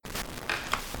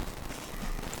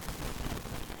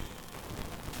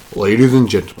Ladies and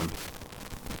gentlemen,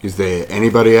 is there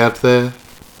anybody out there?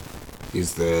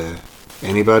 Is there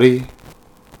anybody?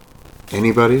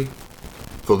 Anybody?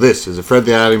 For this is a Fred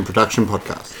the Alien production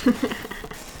podcast.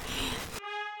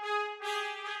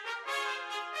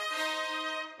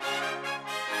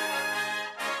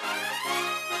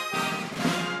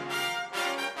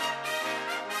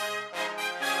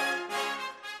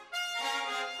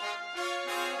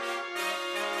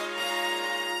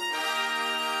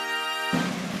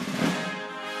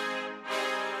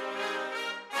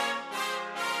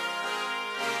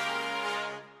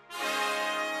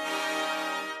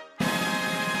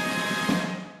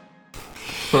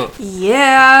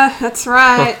 Yeah, that's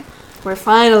right. We're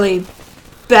finally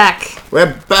back.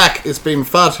 We're back. It's been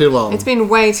far too long. It's been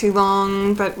way too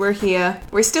long, but we're here.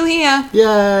 We're still here.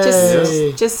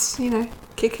 Yay! Just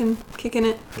kicking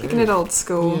it old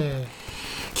school. Yeah.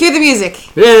 Cue the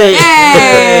music. Yay!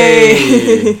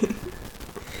 Yay!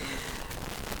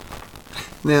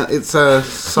 Now it's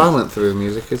silent through the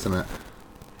music, isn't it?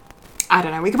 I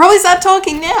don't know. We could probably start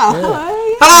talking now. Yeah.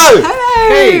 Hello.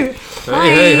 Hey!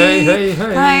 Hey.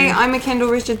 Hi, I'm a Kendall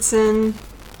Richardson.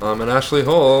 I'm an Ashley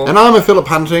Hall. And I'm a Philip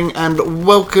Hunting, and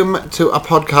welcome to a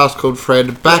podcast called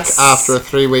Fred, back after a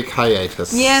 3-week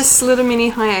hiatus. Yes, little mini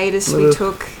hiatus we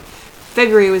took.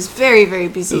 February was very, very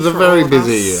busy. It was for a very all of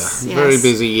busy us. year. Yes. Very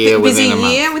busy year within a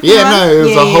month. Year within Yeah, a month? no, it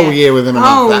was a whole year within a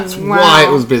month. That's wow. why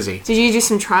it was busy. Did you do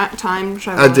some time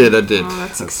travel? I did. Oh,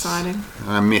 that's exciting.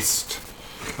 I missed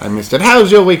it.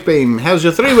 How's your week been? How's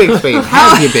your 3 weeks been?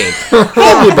 How have you been? How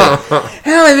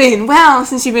have I been? Well,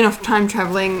 since you've been off time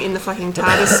travelling in the fucking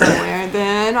TARDIS somewhere,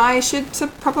 then I should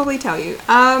probably tell you.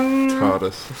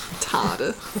 TARDIS.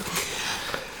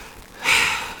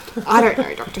 I don't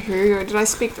know, Doctor Who, or did I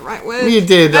speak the right word? You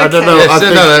did. Okay. I don't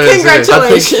know.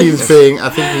 Congratulations. I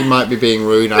think he might be being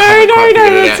rude. No,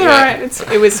 it's alright.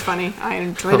 It was funny. I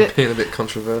enjoyed it. Being a bit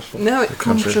controversial. No, it's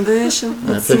controversial.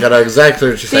 I think I know exactly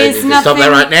what you're saying. There's You can stop that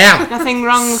right now. Nothing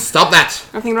wrong. Stop that.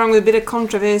 Nothing wrong with a bit of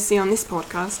controversy on this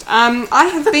podcast. I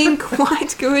have been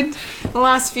quite good the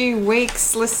last few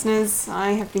weeks, listeners.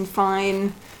 I have been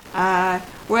fine.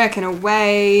 Working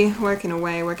away, working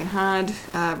hard.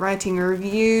 Writing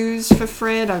reviews for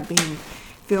Fred. I've been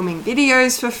filming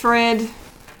videos for Fred.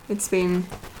 It's been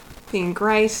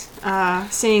great.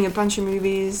 Seeing a bunch of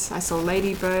movies. I saw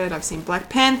Lady Bird. I've seen Black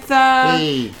Panther.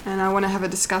 Hey. And I want to have a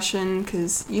discussion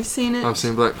because you've seen it. I've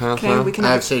seen Black Panther. Okay,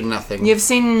 I've seen nothing. You've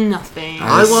seen nothing.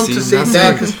 I want to see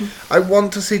nothing. I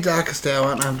want to see Darkest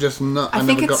Hour, and I've just not. I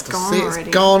think never it's got to gone see it. already. It's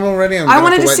gone already. I'm I gonna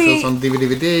wanted have to to wait till see- it's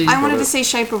on DVD. I wanted to see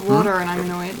Shape of Water, and I'm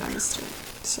annoyed I missed it.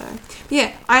 So,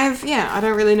 I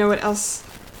don't really know what else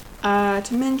to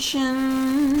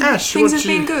mention. Ash, Things have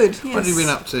been good. Yes. What have you been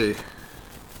up to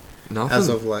Nothing. as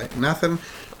of late? Nothing.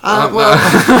 No,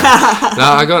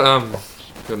 I got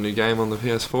a new game on the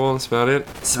PS4. That's about it.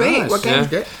 Sweet. Nice. What game?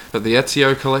 Yeah. But the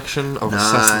Ezio collection of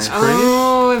Assassin's Creed.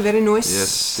 Oh, very nice.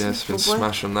 Yes, been Lovely.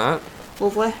 smashing that.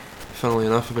 Lovely. Funnily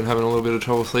enough, I've been having a little bit of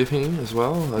trouble sleeping as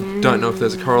well. I don't know if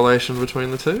there's a correlation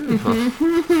between the two.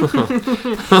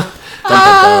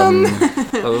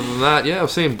 Other than that, I've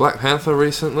seen Black Panther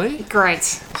recently.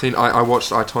 Great. I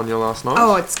watched I, Tonya last night.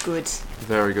 Oh, it's good.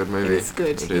 Very good movie. It's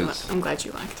good. It is. I'm glad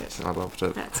you liked it. I loved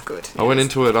it. That's good. I went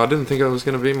into it, I didn't think it was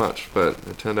going to be much, but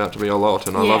it turned out to be a lot,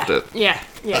 and I loved it. Yeah.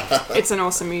 It's an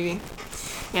awesome movie.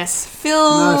 Yes.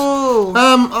 Phil.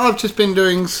 Nice. I've just been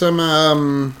doing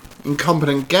some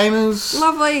Incompetent Gamers.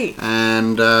 Lovely.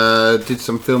 And did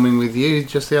some filming with you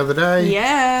just the other day.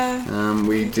 Yeah.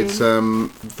 We did some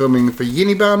filming for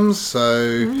Unibums, so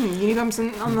Unibums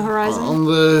on the horizon.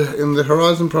 in the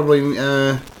horizon, probably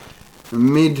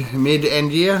mid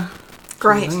end year.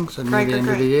 Great. I think, so Great. mid end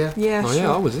of the year. Yeah. Oh sure.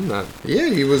 yeah, I was in that. Yeah,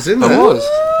 he was in I there. was.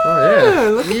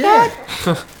 Oh Look at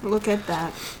that. Look at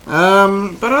that.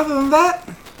 But other than that,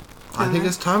 I think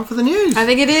it's time for the news. I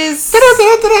think it is.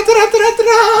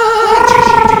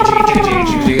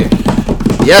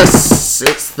 Yes,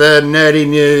 it's the nerdy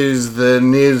news. The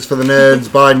news for the nerds,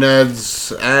 by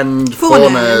nerds, and for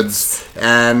nerds.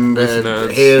 And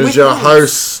nerds. here's With your nerds.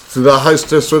 host, the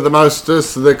hostess with the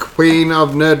mostest, the queen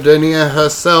of Nerdinia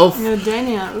herself, No,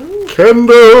 Dania. Ooh.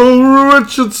 Kendall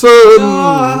Richardson.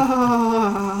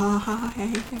 Oh, hi,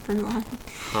 everyone.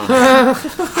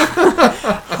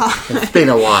 It's been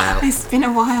a while. It's been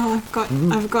a while.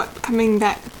 I've got coming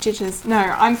back jitters. No,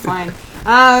 I'm fine.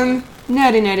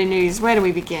 Nerdy news. Where do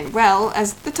we begin? Well,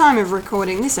 as the time of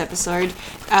recording this episode,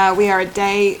 we are a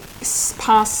day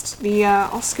past the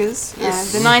Oscars.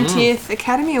 Yes. The 90th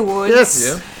Academy Awards.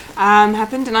 Yes.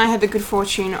 Happened, and I had the good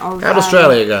fortune of. How'd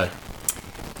Australia go?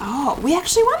 Oh, we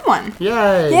actually won one.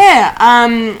 Yay.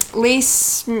 Yeah. Lee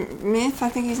Smith, I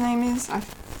think his name is. I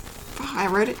I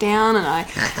wrote it down and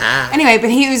anyway, but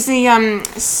he was the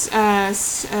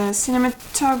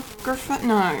cinematographer.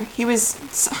 No, he was.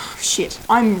 Shit,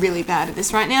 I'm really bad at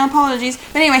this right now. Apologies.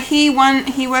 But anyway, he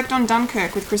worked on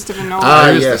Dunkirk with Christopher Nolan.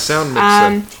 He was the sound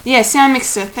mixer. Yeah, sound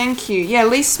mixer. Thank you. Yeah,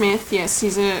 Lee Smith. Yes,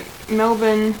 he's a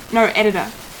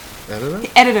editor.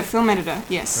 Editor? Film editor,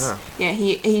 yes. Ah. Yeah,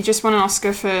 he just won an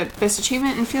Oscar for Best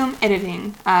Achievement in Film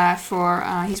Editing for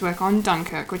his work on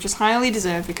Dunkirk, which is highly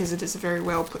deserved because it is a very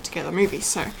well put together movie.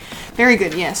 So, very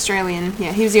good, yeah, Australian.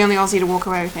 Yeah, he was the only Aussie to walk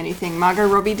away with anything. Margot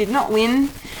Robbie did not win.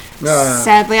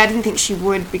 Sadly, I didn't think she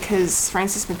would because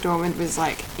Frances McDormand was,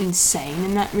 like, insane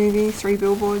in that movie, 3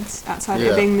 Billboards Outside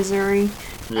Ebbing, Missouri.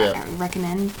 Yeah. I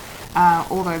recommend.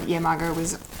 Although, yeah, Margot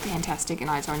was fantastic in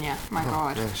I, Tonya. My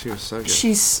God. Yeah, she was so good.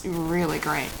 She's really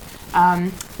great.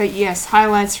 But yes,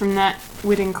 highlights from that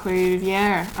would include,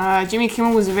 Jimmy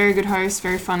Kimmel was a very good host,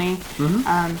 very funny.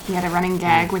 Mm-hmm. He had a running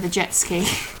gag with a jet ski,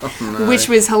 No. which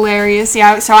was hilarious.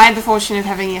 Yeah, so I had the fortune of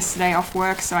having yesterday off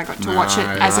work, so I got to watch it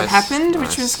as it Nice, happened, nice.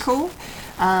 which was cool.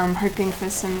 Hoping for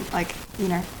some,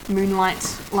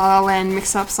 Moonlight, La La Land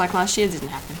mix-ups like last year. Didn't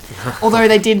happen. Although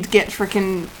they did get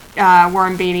frickin'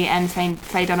 Warren Beatty and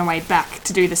Faye Dunaway back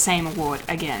to do the same award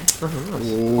again.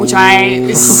 Which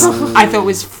I thought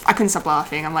was... I couldn't stop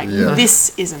laughing. I'm like,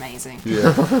 this is amazing.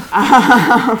 Yeah.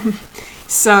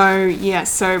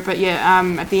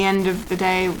 At the end of the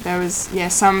day, there was,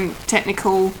 some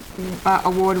technical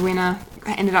award winner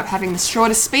ended up having the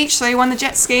shortest speech, so he won the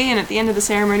jet ski, and at the end of the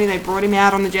ceremony they brought him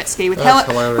out on the jet ski with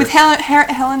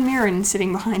Helen Mirren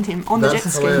sitting behind him on the jet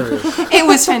ski. It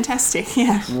was fantastic,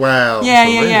 yeah. Wow.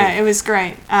 Yeah, it was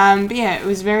great. It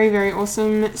was very, very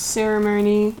awesome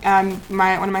ceremony. One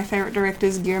of my favourite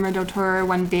directors, Guillermo del Toro,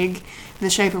 won big. The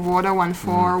Shape of Water won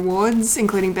 4 awards,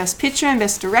 including Best Picture and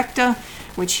Best Director,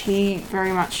 which he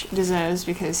very much deserves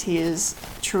because he is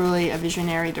truly a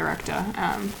visionary director.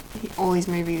 All his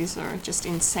movies are just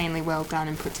insanely well done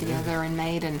and put together and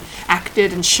made and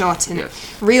acted and shot and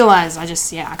realised I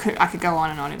could go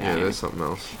on and on about it. There's something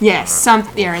else. Yeah,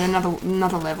 in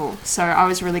another level. So I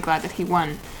was really glad that he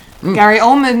won. Gary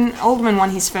Oldman won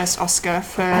his first Oscar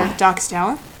for Darkest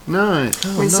Hour. Nice.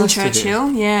 Winston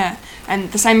Churchill, yeah.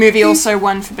 And the same movie also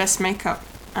won for Best Makeup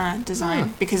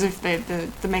Design because of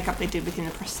the makeup they did within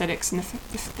the prosthetics and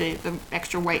the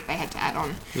extra weight they had to add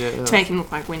on to make him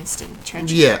look like Winston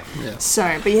Churchill. Yeah.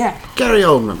 So, but yeah. Gary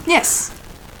Oldman. Yes.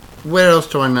 Where else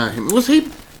do I know him? Was he...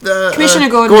 Commissioner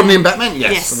Gordon. Gordon in Batman?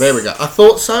 Yes. There we go. I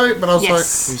thought so, but I was like...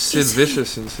 He's Sid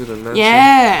Vicious in Sid and Nancy.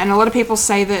 Yeah, and a lot of people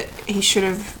say that he should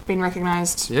have been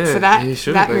recognised for that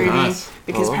movie nice.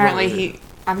 Because apparently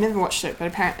I've never watched it, but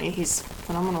apparently he's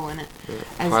phenomenal in it.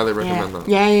 Yeah, highly recommend that.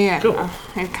 Yeah. Cool.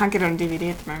 I can't get it on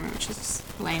DVD at the moment, which is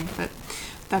lame, but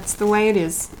that's the way it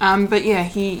is. I'm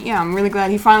really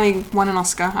glad he finally won an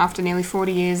Oscar after nearly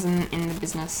 40 years in the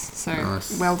business. So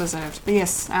nice. Well deserved. But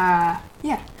yes,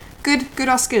 good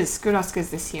Oscars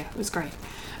this year. It was great.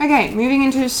 Okay, moving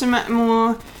into some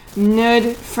more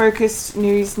nerd-focused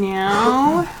news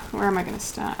now. Where am I going to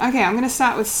start? Okay, I'm going to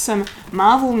start with some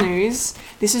Marvel news.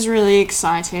 This is really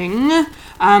exciting.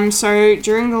 So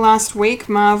during the last week,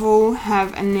 Marvel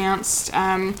have announced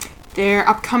their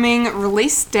upcoming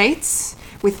release dates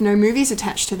with no movies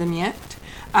attached to them yet.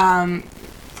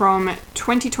 From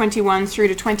 2021 through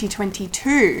to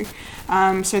 2022.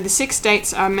 So the 6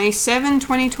 dates are May 7,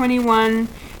 2021,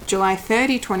 July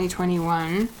 30,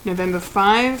 2021, November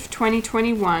 5,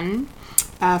 2021,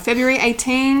 February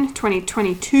 18,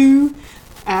 2022,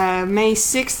 May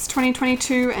 6,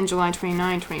 2022, and July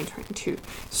 29, 2022.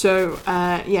 So,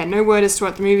 no word as to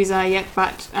what the movies are yet,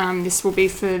 but this will be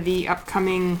for the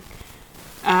upcoming...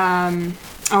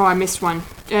 I missed one.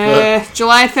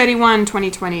 July 31,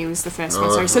 2020 was the first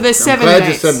one. Sorry. So there's 7 dates. I'm glad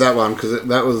you said that one, because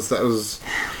that was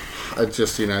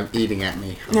just, eating at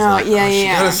me. No, like,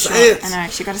 yeah. Say it. I know,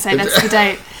 she got to say that's the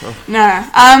date. No.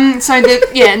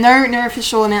 No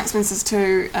official announcements as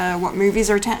to what movies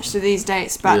are attached to these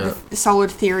dates, but the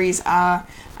solid theories are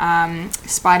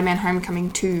Spider-Man Homecoming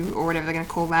 2, or whatever they're going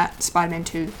to call that, Spider-Man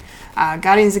 2.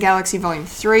 Guardians of the Galaxy Volume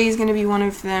 3 is going to be one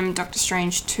of them. Doctor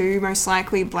Strange 2, most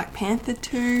likely. Black Panther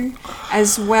 2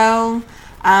 as well.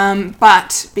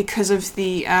 But because of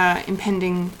the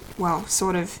impending, well,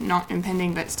 sort of not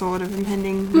impending, but sort of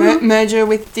impending merger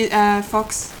with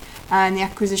Fox and the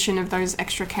acquisition of those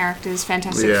extra characters,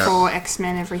 Fantastic Four,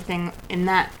 X-Men, everything in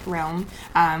that realm,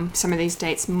 some of these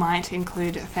dates might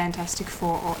include a Fantastic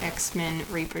Four or X-Men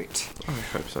reboot. I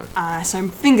hope so. So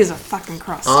fingers are fucking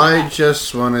crossed. I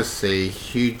just want to see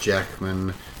Hugh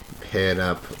Jackman paired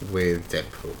up with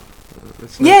Deadpool.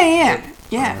 Yeah.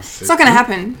 It's not going to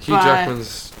happen. Hugh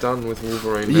Jackman's done with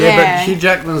Wolverine. Yeah, but Hugh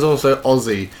Jackman's also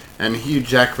Aussie, and Hugh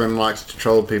Jackman likes to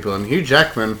troll people, and Hugh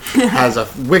Jackman has a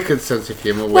wicked sense of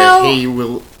humour where Well- he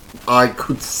will. I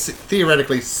could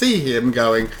theoretically see him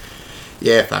going,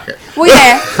 yeah, fuck it. Well,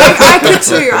 yeah,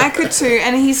 I could too,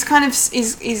 and he's kind of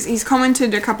he's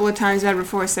commented a couple of times about it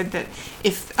before. Said that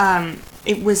if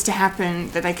it was to happen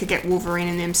that they could get Wolverine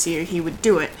in the MCU, he would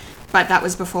do it, but that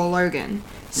was before Logan.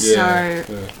 Yeah,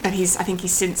 So, yeah. but I think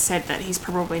he's since said that it's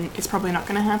probably not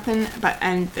going to happen.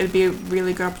 And it'd be a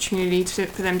really good opportunity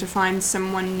for them to find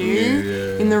someone new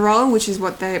Yeah. in the role, which is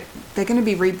what they're going to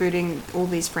be rebooting all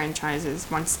these franchises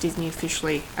once Disney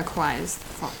officially acquires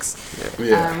Fox,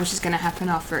 Yeah. which is going to happen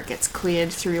after it gets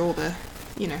cleared through all the,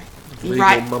 the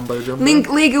Legal mumbo jumbo.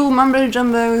 legal mumbo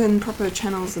jumbo and proper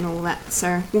channels and all that.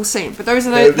 So we'll see. But those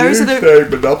are the say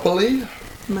Monopoly?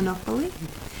 Monopoly.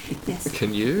 Yes.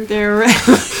 Can you? Those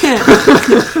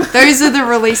are the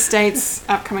release dates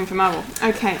upcoming for Marvel.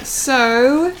 Okay,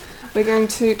 so we're going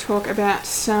to talk about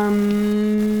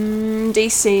some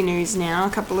DC news now. A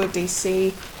couple of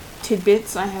DC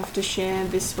tidbits I have to share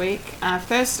this week.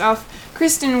 First off,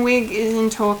 Kristen Wiig is in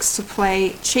talks to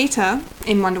play Cheetah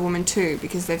in Wonder Woman 2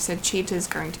 because they've said Cheetah is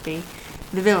going to be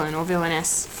the villain or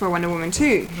villainess for Wonder Woman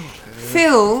 2.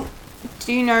 Phil,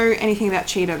 do you know anything about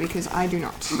Cheetah? Because I do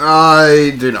not.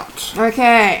 I do not.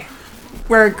 Okay.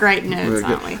 We're great nerds,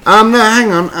 aren't we? No,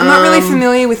 hang on. I'm not really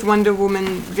familiar with Wonder Woman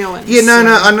villains. Yeah, no,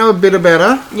 so- I know a bit about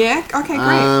her. Yeah? Okay,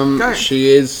 great. Go. She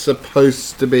is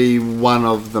supposed to be one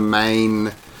of the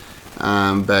main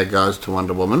bad guys to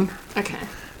Wonder Woman. Okay.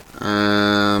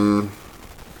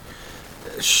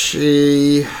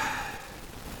 She...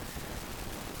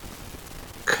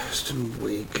 Kristen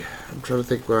Wiig. I'm trying to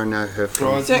think where I know her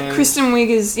from. So Kristen Wiig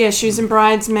is, she was in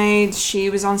Bridesmaids. She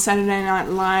was on Saturday Night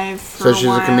Live for So she's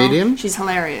a comedian? She's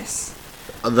hilarious.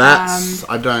 That's...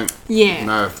 I don't Yeah.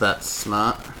 know if that's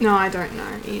smart. No, I don't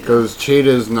know either. Because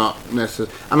Cheetah's not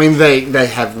necessarily... I mean, they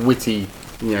have witty,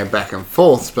 back and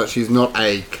forths, but she's not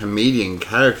a comedian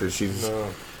character.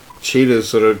 Cheetah's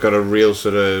sort of got a real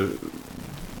sort of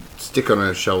stick on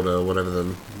her shoulder, or whatever,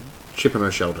 the chip on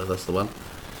her shoulder, that's the one.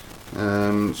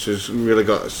 She's really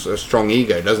got a strong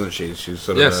ego, doesn't she? She's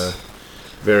sort of Yes.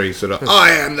 very sort of,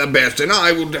 I am the best and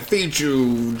I will defeat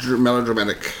you,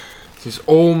 melodramatic. She's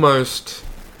almost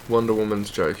Wonder Woman's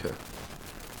Joker.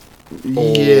 Yeah.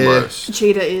 Almost.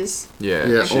 Cheetah is. Yeah.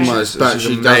 Yeah, She's- almost, but she's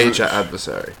she a major doesn't-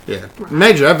 adversary. Yeah.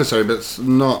 Major adversary, but it's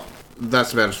not...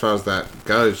 That's about as far as that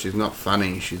goes. She's not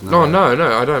funny. She's not... No,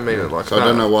 I don't mean it like So that. I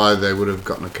don't know why they would have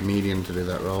gotten a comedian to do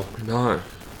that role. No.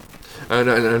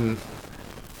 And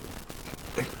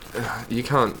you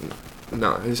can't...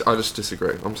 No, I just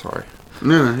disagree. I'm sorry.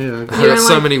 No, yeah. I don't got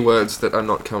so like- many words that are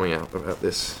not coming out about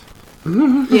this.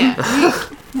 Yeah.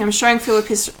 I'm showing Phil a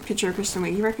picture of Kristen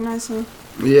Wiig. You recognise her?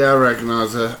 Yeah, I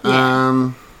recognise her.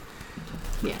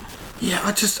 Yeah. Yeah,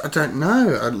 I don't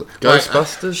know.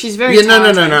 Ghostbusters? She's very Yeah,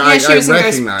 no. talented. Yeah, she was in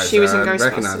recognise She was in her. I Ghostbusters.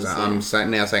 recognise her. yeah. I'm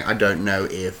saying I don't know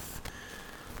if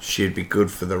she'd be good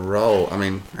for the role. I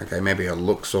mean, okay, maybe her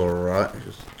looks alright.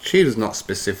 Cheetah's not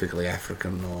specifically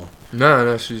African or...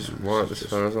 No, she's white as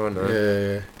far as I know.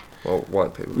 Yeah. Well,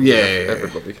 white people. Yeah,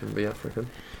 Everybody can be African.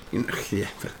 Yeah,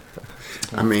 but...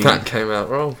 I mean... That came out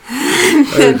wrong.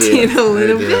 That did a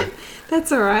little bit.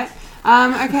 That's alright.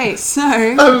 Okay, so...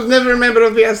 I was never a member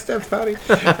of the Aztec Party.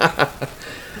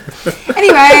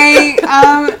 Anyway,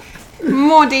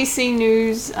 more DC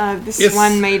news. This Yes.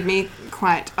 one made me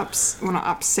quite not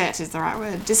upset is the right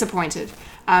word, disappointed.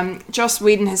 Joss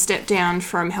Whedon has stepped down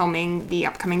from helming the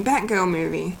upcoming Batgirl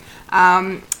movie.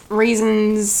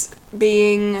 Reasons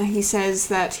being, he says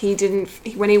that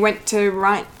when he went to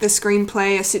write the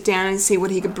screenplay or sit down and see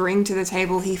what he could bring to the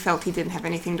table, he felt he didn't have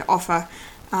anything to offer.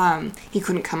 He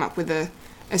couldn't come up with a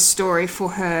story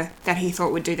for her that he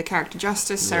thought would do the character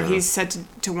justice. So he's said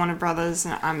to Warner Brothers,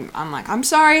 and I'm like, I'm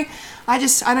sorry, I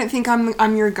don't think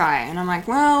I'm your guy. And I'm like,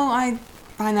 well, I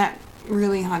find that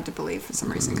really hard to believe for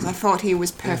some reason because I thought he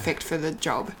was perfect for the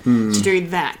job to do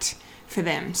that for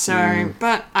them. So,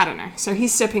 but I don't know. So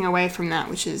he's stepping away from that,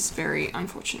 which is very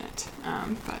unfortunate.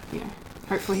 But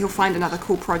hopefully he'll find another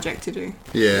cool project to do.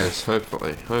 Yeah. Yes,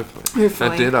 hopefully. Hopefully.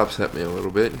 That did upset me a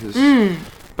little bit because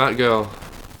Batgirl,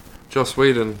 Joss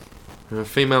Whedon, a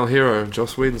female hero,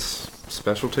 Joss Whedon's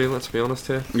specialty, let's be honest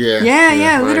here. Yeah.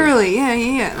 Yeah, like- literally,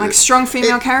 yeah. Like strong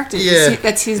female characters. yeah.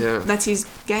 That's his Yeah.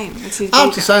 game. That's his.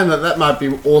 After gig. saying that might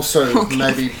be also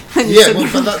maybe... You Yeah, said well,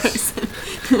 the but wrong that's...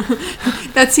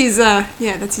 That's his.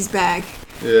 That's his bag.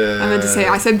 Yeah. I meant to say.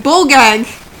 I said ball gag.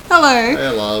 Hello.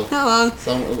 Hello.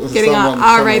 Hello. Getting our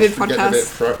R-rated podcast. A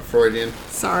bit Freudian.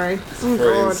 Sorry. Oh Freudian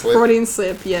God. slip. Freudian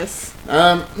slip. Yes.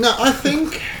 No, I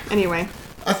think Anyway.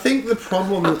 the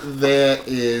problem there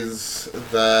is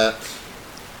that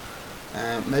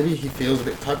maybe he feels a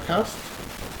bit typecast.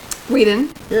 Whedon.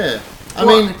 Yeah. I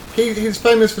What? mean, he's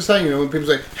famous for saying, when people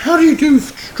say, how do you do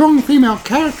strong female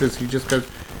characters? He just goes,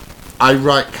 I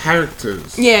write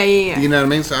characters. Yeah. You know what I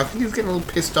mean? So I think he's getting a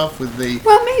little pissed off with the...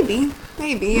 Well, maybe,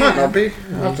 yeah. Might not be.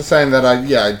 After saying that,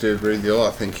 I do agree with you all.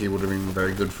 I think he would have been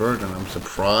very good for it, and I'm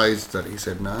surprised that he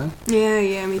said no.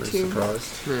 Yeah, me Very too.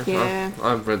 surprised. Yeah.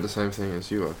 I've read the same thing as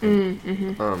you, I think.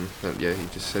 And yeah, he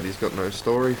just said he's got no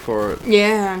story for it.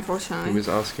 Yeah, He unfortunately. was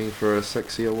asking for a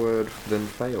sexier word, then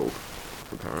failed,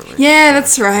 apparently. Yeah,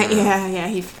 that's right. Yeah.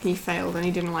 He failed, and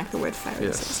he didn't like the word failed.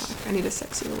 Yes. So it's like, I need a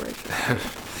sexier word for it.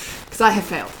 Because I have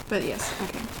failed, but yes,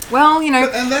 okay. Well,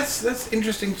 And that's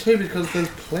interesting too, because there's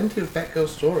plenty of Batgirl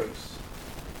stories.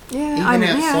 yeah, Even I know.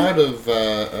 outside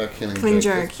of Killing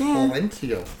Joke, Joke, yeah. there's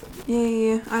plenty of them.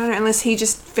 Yeah. I don't know, unless he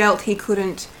just felt he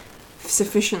couldn't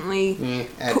sufficiently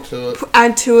Add to it.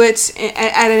 add to it,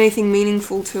 add anything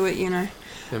meaningful to it, Yeah,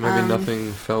 maybe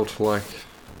nothing felt like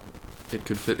it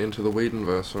could fit into the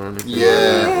Whedonverse or anything.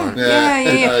 Yeah.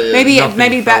 Yeah. Nothing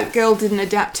Maybe felt- Batgirl didn't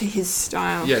adapt to his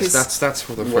style. Yes, 'cause- that's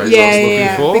what the phrase I was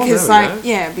yeah, looking for. because There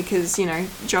we go. because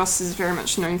Joss is very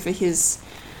much known for his,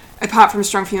 apart from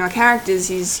strong female characters,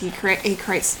 he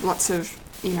creates lots of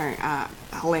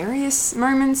hilarious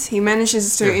moments. He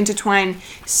manages to intertwine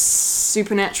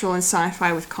supernatural and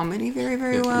sci-fi with comedy very,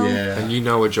 very well. Yeah. And you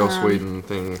know a Joss Whedon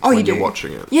thing Oh, when you you're do.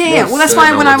 watching it. Yeah. Yes, Well, that's so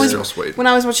why no, when I it's was Joss Whedon. when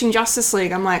I was watching Justice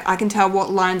League, I'm like, I can tell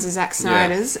what lines are Zack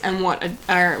Snyder's and what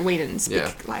are Whedon's.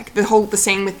 Yeah. Like the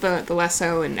scene with the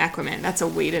lasso and Aquaman. That's a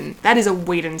Whedon. That is a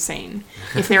Whedon scene,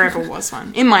 if there ever was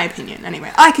one, in my opinion.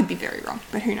 Anyway, I could be very wrong,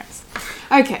 but who knows?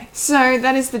 Okay, so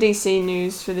that is the DC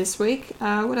news for this week.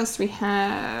 What else do we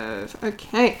have?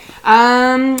 Okay,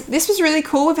 this was really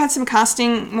cool. We've had some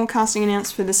more casting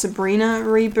announced for the Sabrina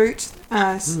reboot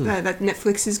that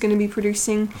Netflix is going to be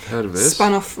producing. Heard of this?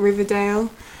 Spun off Riverdale.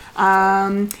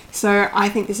 So I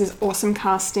think this is awesome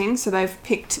casting. So they've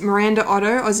picked Miranda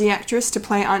Otto, Aussie actress, to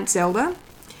play Aunt Zelda.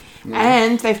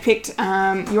 And they've picked,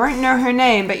 you won't know her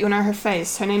name, but you'll know her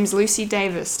face. Her name's Lucy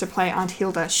Davis to play Aunt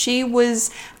Hilda. She was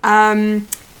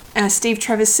Steve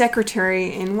Trevor's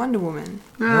secretary in Wonder Woman.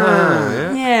 Oh,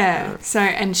 yeah. Yeah. So,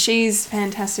 and she's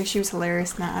fantastic. She was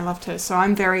hilarious in that. I loved her. So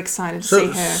I'm very excited to see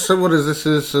her. So what is this?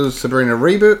 Is a Sabrina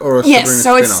reboot or a Yes,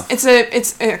 Sabrina so spin-off?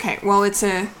 it's okay. Well, it's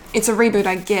a reboot,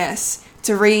 I guess. It's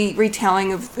a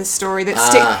retelling of the story that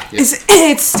yes.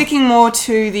 it's sticking more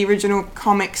to the original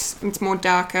comics. It's more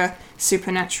darker,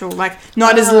 supernatural, like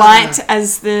not as light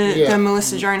as the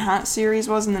Melissa Joan Hart series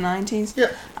was in the 90s. Yeah.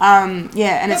 And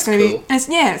That's it's going to cool.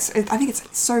 be, I think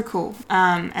it's so cool.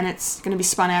 And it's going to be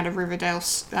spun out of Riverdale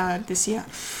this year.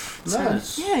 Nice.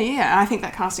 So, yeah, I think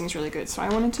that casting is really good. So I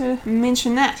wanted to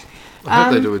mention that. I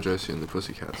hope they do a Josie and the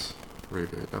Pussycats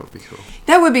reboot. That would be cool.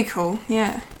 That would be cool.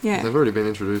 Yeah. They've already been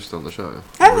introduced on the show.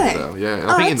 Have they? Riverdale. Yeah, and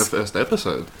Oh, I think in the that's- first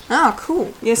episode. Oh,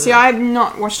 cool. Yeah, see, I've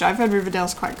not watched it. I've heard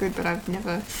Riverdale's quite good, but I've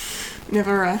never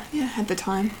had the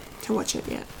time to watch it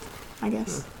yet, I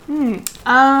guess.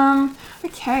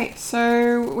 Okay,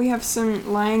 so we have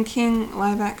some Lion King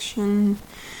live action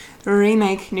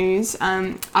remake news.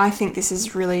 I think this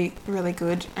is really, really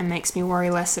good and makes me worry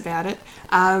less about it.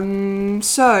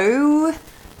 So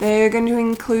they're going to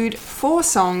include 4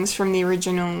 songs from the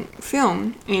original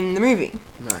film in the movie.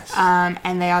 Nice.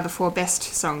 And they are the 4 best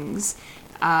songs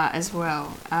as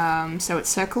well. So it's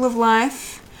Circle of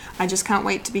Life, I Just Can't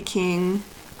Wait to Be King,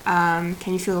 Can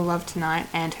You Feel the Love Tonight,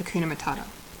 and Hakuna Matata.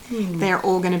 They're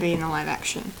all going to be in the live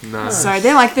action. Nice. So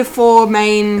they're like the 4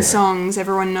 main songs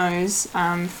everyone knows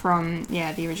from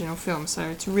the original film. So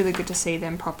it's really good to see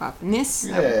them pop up in this.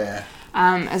 Yeah.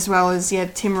 As well as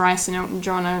Tim Rice and Elton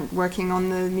John are working on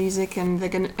the music, and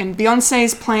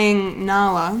Beyonce's playing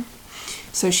Nala,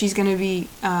 so she's going to be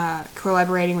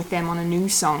collaborating with them on a new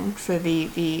song for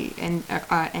the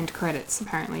end credits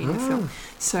apparently in the film.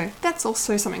 So that's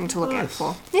also something to look out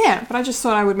for. Yeah, but I just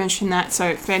thought I would mention that.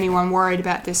 So for anyone worried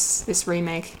about this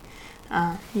remake,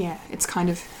 it's kind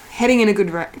of heading in a good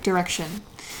direction,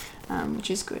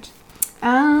 which is good.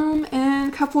 And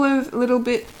a couple of little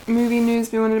bit movie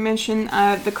news we wanted to mention.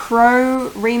 The Crow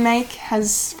remake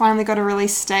has finally got a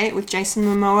release date with Jason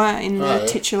Momoa in the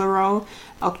titular role,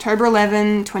 October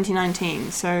 11,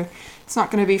 2019. So it's not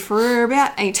going to be for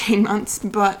about 18 months,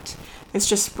 but it's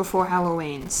just before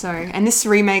Halloween. So, and this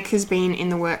remake has been in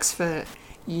the works for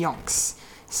yonks.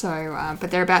 So,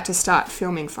 but they're about to start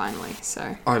filming finally.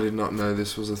 So I did not know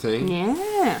this was a thing.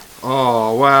 yeah.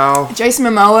 Oh, wow. Jason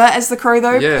Momoa as the Crow,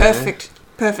 though, Yeah.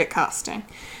 perfect casting,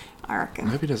 I I reckon.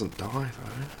 hope he doesn't die,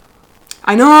 though.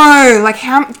 I know, like,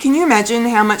 how can you imagine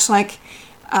how much, like,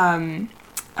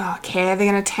 care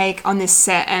they're going to take on this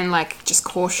set and, like, just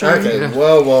caution. Okay,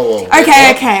 whoa.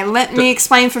 Okay, let me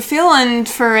explain for Phil and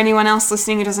for anyone else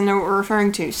listening who doesn't know what we're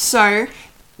referring to. So,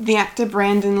 the actor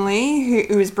Brandon Lee,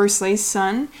 who is Bruce Lee's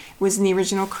son, was in the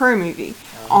original Crow movie.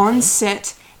 On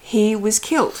set, he was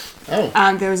killed.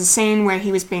 There was a scene where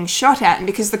he was being shot at, and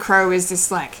because the Crow is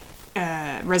this, like,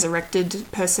 resurrected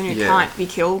person who can't be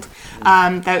killed,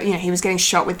 he was getting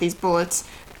shot with these bullets.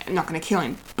 Not going to kill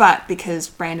him, but because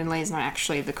Brandon Lee is not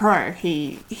actually the Crow,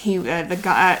 the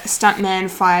stuntman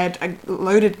fired a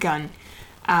loaded gun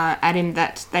at him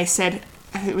that they said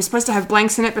it was supposed to have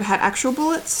blanks in it, but had actual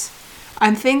bullets.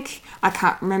 I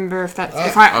can't remember if that's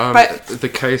but the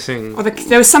casing. Or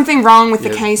there was something wrong with the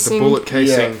casing. The bullet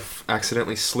casing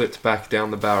accidentally slipped back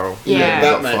down the barrel.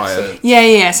 That makes sense.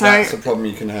 Yeah. So that's a problem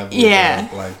you can have.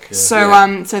 With blank. So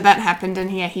that happened, and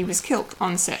he was killed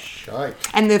on set. Shite.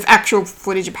 And the actual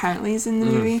footage apparently is in the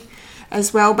movie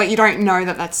as well, but you don't know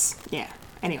that that's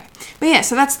Anyway, but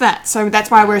so that's that. So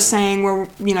that's why we're saying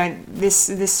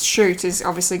this shoot is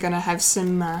obviously going to have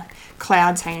some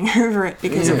clouds hanging over it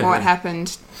because of what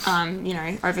happened,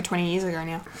 over 20 years ago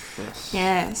now. Yes.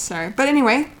 Yeah. So, but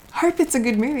anyway, hope it's a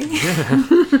good movie.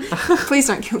 Please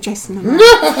don't kill Jason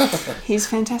Momoa. He's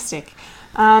fantastic.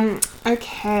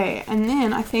 Okay, and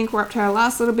then I think we're up to our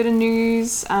last little bit of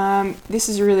news. This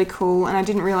is really cool, and I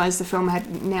didn't realise the film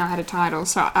had a title.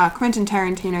 So Quentin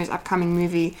Tarantino's upcoming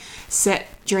movie set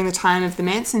during the time of the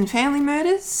Manson family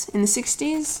murders in the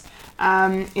 60s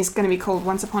is going to be called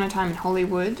Once Upon a Time in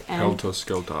Hollywood. And, Helter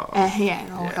Skelter. the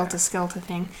whole Helter Skelter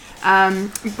thing.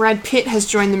 Brad Pitt has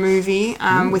joined the movie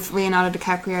with Leonardo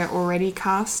DiCaprio already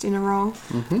cast in a role.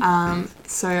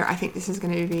 So I think this is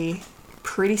going to be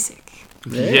pretty sick.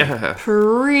 Yeah.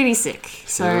 Pretty sick.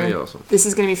 So really awesome. This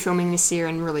is going to be filming this year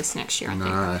and released next year, I think.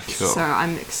 Nice. Cool. So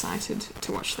I'm excited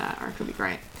to watch that. I reckon it'll be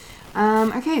great.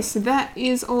 Okay, so that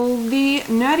is all the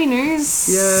nerdy news.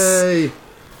 Yay!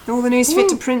 All the news fit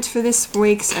to print for this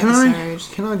week's episode.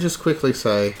 Can I just quickly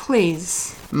say,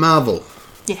 Please. Marvel,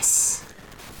 Yes.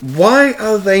 why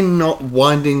are they not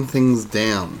winding things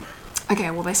down? Okay,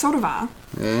 well, they sort of are.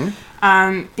 Yeah?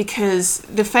 Because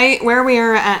where we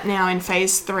are at now in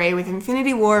Phase 3 with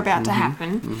Infinity War about to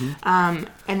happen, and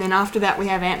then after that we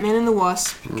have Ant-Man and the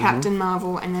Wasp, Captain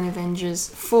Marvel, and then Avengers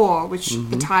 4, which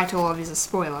the title of is a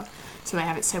spoiler, so they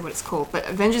haven't said what it's called. But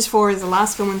Avengers 4 is the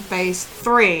last film in Phase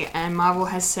 3, and Marvel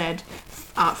has said,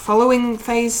 following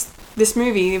this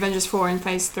movie, Avengers 4 in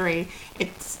Phase 3,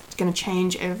 it's going to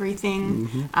change everything.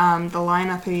 The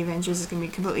lineup of the Avengers is going to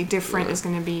be completely different. There's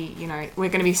going to be, we're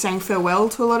going to be saying farewell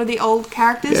to a lot of the old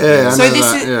characters.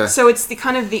 So it's the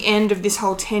kind of the end of this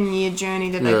whole 10-year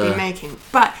journey that they've been making.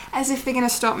 But as if they're going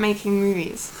to stop making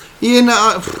movies. Yeah,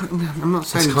 no, I'm not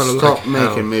saying stop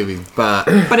making movies, but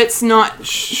it's not.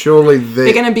 Surely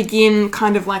they're going to begin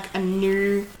kind of like a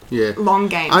new long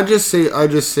game. I just see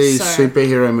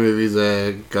superhero movies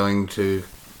are going to,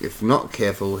 if not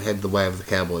careful, head the way of the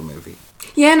cowboy movie.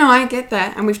 Yeah, no, I get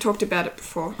that, and we've talked about it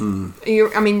before. You're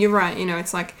right.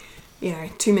 It's like,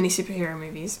 too many superhero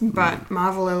movies, but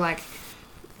Marvel are like,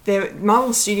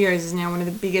 Marvel Studios is now one of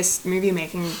the biggest movie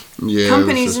making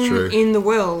companies in the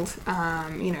world.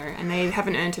 And they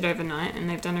haven't earned it overnight, and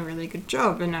they've done a really good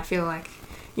job. And I feel like,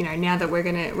 now that we're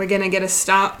gonna get a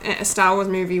Star Wars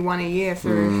movie one a year for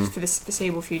the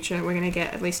foreseeable future, we're gonna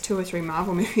get at least 2 or 3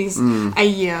 Marvel movies a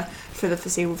year for the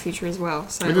foreseeable future as well.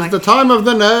 So it is the time of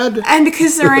the nerd. And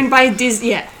because they're owned by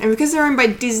Disney,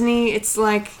 it's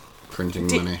like printing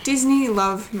money. Disney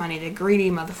love money. They're greedy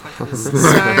motherfuckers. So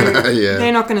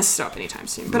they're not gonna stop anytime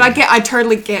soon. But I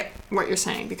totally get what you're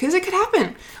saying, because it could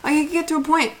happen. I could get to a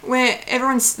point where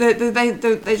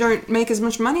they don't make as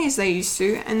much money as they used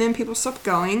to, and then people stop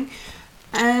going,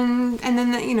 and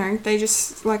then they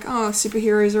just like,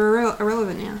 superheroes are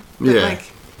irrelevant now. But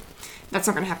that's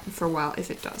not going to happen for a while if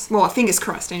it does. Well, fingers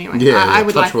crossed anyway. I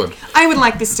would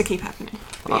like this to keep happening.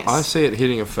 Yes. I see it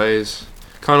hitting a phase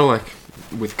kind of like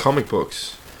with comic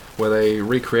books, where they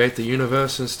recreate the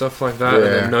universe and stuff like that, and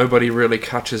then nobody really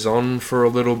catches on for a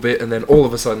little bit, and then all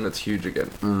of a sudden it's huge again.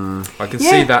 I can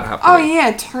see that happening. Oh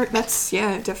yeah, that's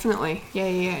definitely.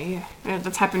 Yeah.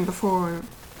 That's happened before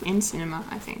in cinema,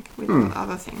 I think, with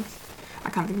other things. I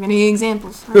can't think of any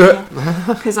examples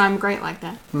because I'm great like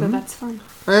that, but that's fun.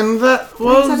 And that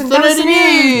was the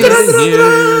news.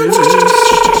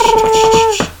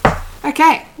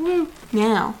 Okay,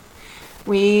 now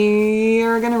we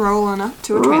are going to roll on up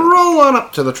to a trailer. Roll on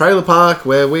up to the trailer park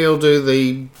where we'll do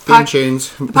the theme tunes.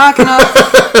 The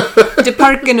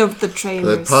parking of the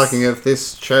trailers. The parking of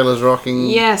this trailer's rocking.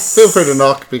 Yes. Feel free to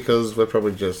knock, because we're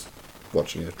probably just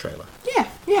watching a trailer.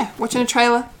 Yeah. Watching a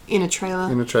trailer in a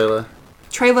trailer. In a trailer.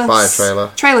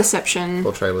 Trailerception.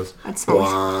 4 trailers. That's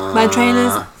not 5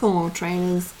 trailers, 4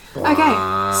 trailers. Okay,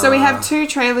 so we have 2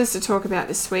 trailers to talk about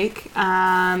this week.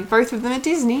 Both of them are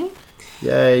Disney.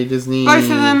 Yay, Disney. Both of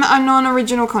them are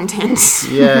non-original content.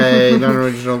 Yay,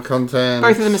 non-original content.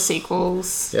 Both of them are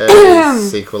sequels. Yay,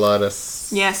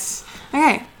 sequelitis. Yes.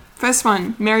 Okay, first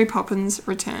one, Mary Poppins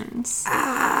Returns.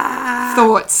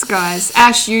 Thoughts, guys?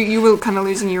 Ash, you were kind of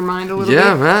losing your mind a little bit.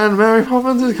 Yeah, man, Mary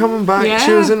Poppins is coming back. Yeah.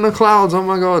 She was in the clouds. Oh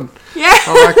my god. Yeah.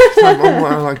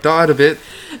 I died a bit.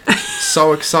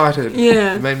 So excited.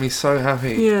 Yeah. It made me so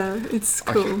happy. Yeah, it's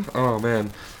cool. Oh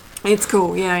man. It's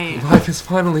cool, yeah. Life is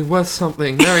finally worth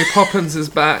something. Mary Poppins is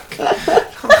back. Wow.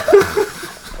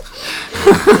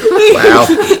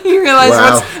 You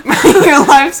realise your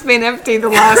life's been empty the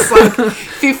last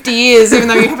 50 years, even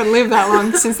though you haven't lived that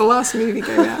long since the last movie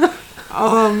came out.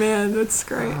 Oh man, that's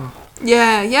great.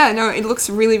 Yeah, no, it looks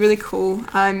really, really cool.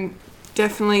 I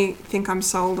definitely think I'm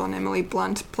sold on Emily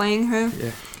Blunt playing her.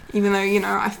 Yeah. Even though,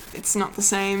 it's not the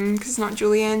same because it's not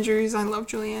Julie Andrews. I love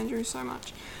Julie Andrews so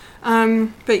much.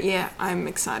 But yeah, I'm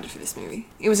excited for this movie.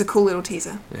 It was a cool little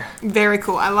teaser. Yeah. Very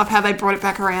cool. I love how they brought it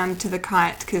back around to the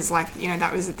kite because,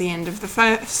 that was at the end of the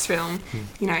first film.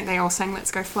 They all sang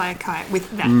 "Let's Go Fly a Kite"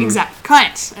 with that exact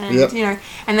kite, and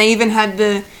and they even had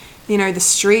the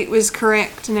street was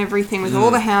correct and everything with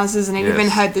all the houses, and it even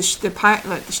had the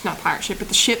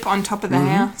ship on top of the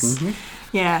house.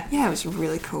 Yeah, it was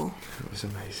really cool. It was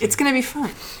amazing. It's gonna be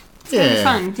fun. It's gonna be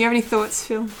fun. Do you have any thoughts,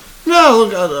 Phil? No,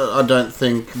 look, I don't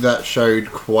think that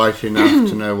showed quite enough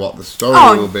to know what the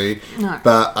story will be. No.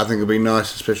 But I think it'll be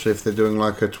nice, especially if they're doing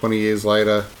a 20 years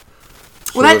later.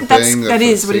 Well, that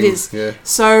is what it is. Yeah.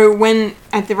 So when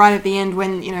right at the end,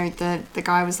 when the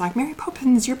guy was like, "Mary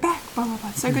Poppins, you're back," blah blah blah.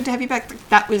 It's so good to have you back.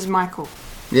 That was Michael.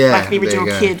 Yeah. The original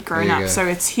kid grown up. Go. So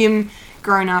it's him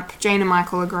grown up. Jane and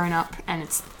Michael are grown up, and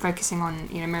it's focusing on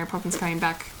Mary Poppins coming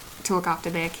back to look after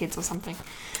their kids or something.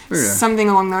 Yeah. Something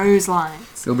along those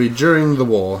lines. It'll be during the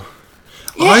war.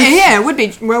 Yeah, it would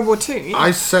be World War II. Yeah.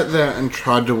 I sat there and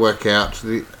tried to work out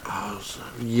a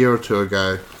year or two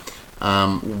ago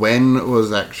when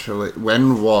was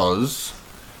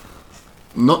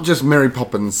not just Mary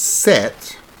Poppins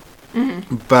set,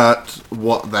 but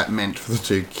what that meant for the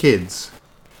 2 kids.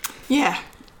 Yeah.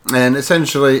 And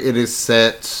essentially, it is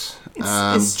set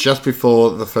It's just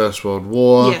before the First World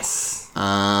War. Yes.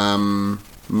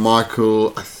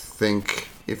 Michael, I think,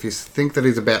 if you think that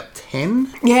he's about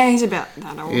 10. Yeah, he's about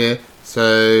that old. Yeah.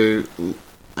 So,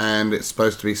 and it's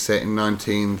supposed to be set in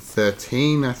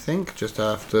 1913, I think, just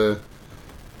after.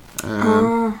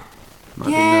 Might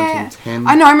be 1910.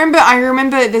 I know. I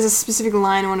remember. There's a specific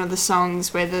line in one of the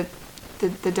songs where the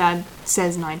dad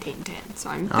says 1910. So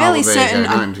I'm fairly certain.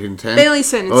 1910. Fairly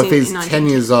certain. Well, if he's 10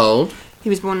 years old, he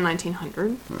was born in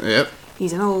 1900. Yep.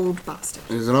 He's an old bastard.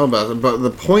 He's an old bastard. But my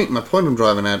point I'm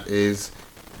driving at is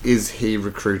he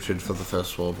recruited for the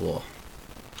First World War?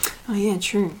 Oh yeah,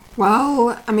 true.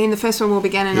 Well, I mean, the First World War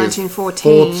began in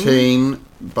 1914. 14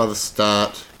 by the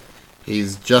start.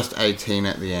 He's just 18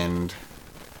 at the end.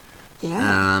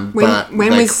 Yeah. But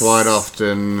they quite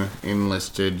often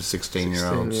enlisted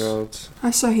 16-year-olds.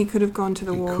 Oh, so he could have gone to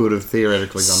the war. He could have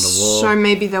theoretically gone to war. So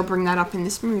maybe they'll bring that up in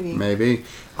this movie. Maybe.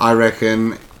 I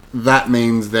reckon that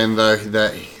means then, though,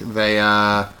 that they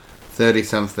are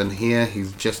 30-something here.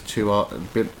 He's just a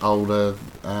bit older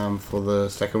for the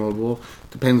Second World War.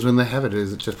 Depends when they have it.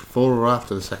 Is it just before or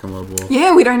after the Second World War?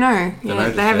 Yeah, we don't know.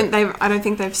 They haven't. I don't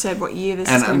think they've said what year this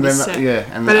is going to be set.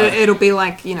 But it'll be in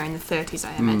the 30s,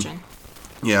 I imagine.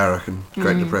 Yeah, I reckon.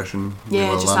 Great Depression.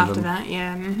 Yeah, just London. after that.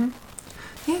 Yeah.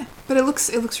 Yeah, but it looks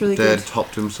really Dad good.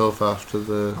 topped himself after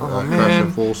the man, crash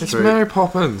of Wall Street. It's Mary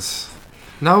Poppins.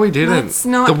 No, he didn't. Let's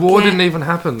not the war didn't even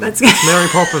happen. It's Mary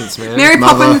Poppins, man. Mary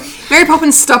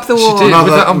Poppins stopped the war. She did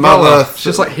with that umbrella. She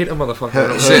just hit a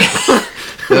motherfucker.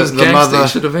 The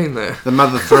should have been there. The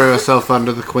mother threw herself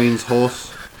under the Queen's horse.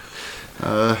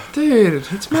 Dude,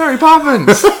 it's Mary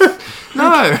Poppins. No.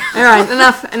 All right,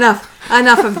 enough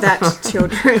of that,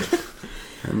 children.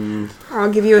 Or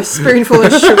I'll give you a spoonful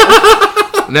of sugar.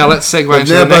 Now let's segue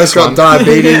into the next one. They've both got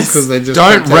diabetes because they just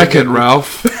don't wreck it,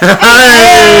 Ralph.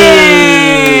 Hey!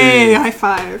 High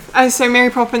five. So Mary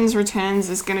Poppins Returns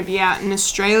is going to be out in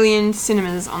Australian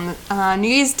cinemas on the New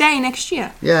Year's Day next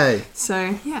year. Yay.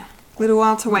 So yeah, little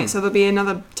while to wait. So there'll be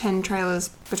another 10 trailers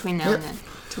between now and then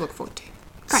to look forward to.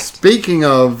 Great. Speaking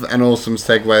of an awesome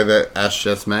segue that Ash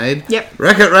just made. Yep.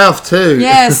 Wreck-It Ralph 2.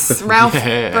 Yes, Ralph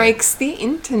Breaks the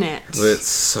Internet. It's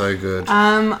so good.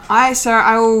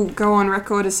 I will go on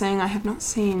record as saying I have not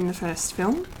seen the first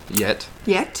film. yet.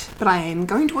 But I am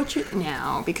going to watch it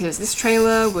now because this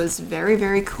trailer was very,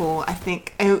 very cool. I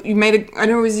think you made a. I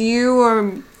don't know, it was you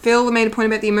or Phil that made a point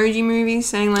about the Emoji Movie,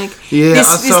 saying like,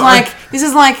 this is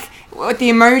like what the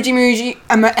Emoji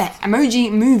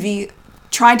Movie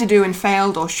tried to do and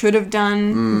failed or should have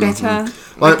done better.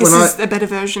 Like this is a better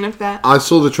version of that. I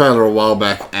saw the trailer a while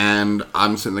back and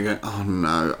I'm sitting there going, oh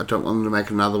no, I don't want them to make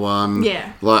another one.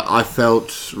 Yeah. Like, I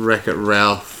felt Wreck-It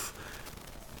Ralph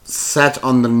sat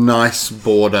on the nice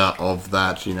border of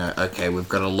that, you know, okay, we've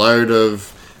got a load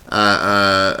of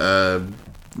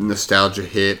nostalgia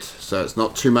hit, so it's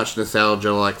not too much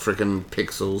nostalgia like freaking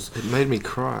Pixels. It made me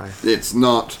cry. It's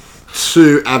not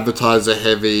too advertiser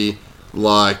heavy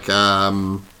like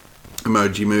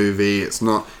Emoji Movie. It's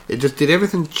not. It just did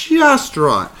everything just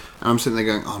right. And I'm sitting there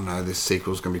going, oh no, this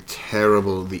sequel's going to be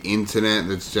terrible. The internet,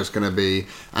 it's just going to be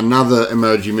another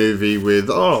Emoji Movie with,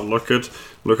 oh, look at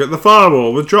the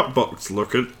firewall with Dropbox.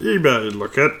 Look at eBay.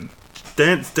 Look at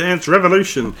Dance Dance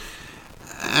Revolution.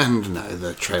 And no,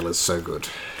 the trailer's so good.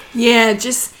 Yeah,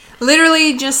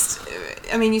 literally,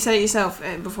 I mean, you said it yourself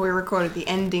before we recorded, the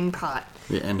ending part.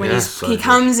 The ending when is so he good.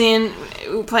 comes in,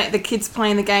 the kid's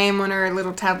playing the game on her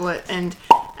little tablet, and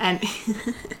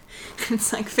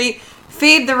it's like,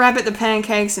 feed the rabbit the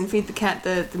pancakes and feed the cat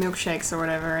the milkshakes or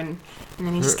whatever, and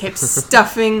then he just kept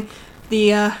stuffing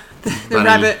the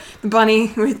rabbit, the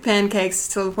bunny, with pancakes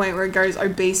to the point where it goes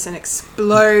obese and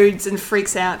explodes and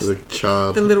freaks out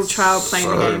the little child playing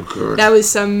the game. Good. That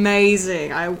was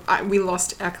amazing. We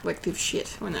lost our collective shit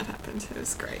when that happened. It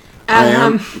was great.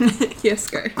 Yes,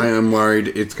 go. I am worried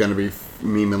it's going to be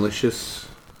malicious.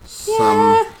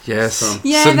 Yeah. Some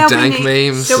there'll dank be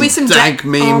memes. There'll be some dank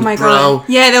memes, oh my bro. God.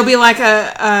 Yeah, there'll be like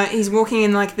he's walking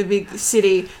in like the big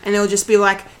city, and there'll just be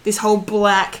like this whole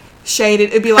black shaded.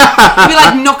 It'd be like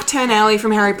Nocturne Alley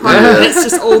from Harry Potter. And it's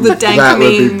just all the dank that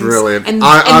memes. Would be brilliant. And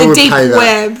I the would deep pay that.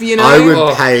 web, you know. I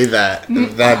would pay that.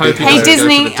 That'd be Hey Go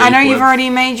Disney, for the I know deep you've web. already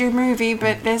made your movie,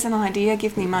 but there's an idea.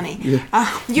 Give me money. Yeah.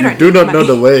 You don't do need not know money.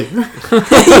 the way.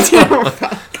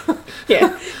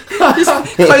 Yeah.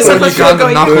 Just close up When a you got the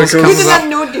going, knuckles you comes do up. not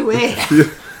know the way.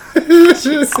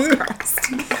 Jesus Christ.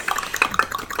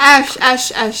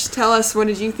 Ash, tell us, what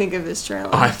did you think of this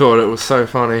trailer? I thought it was so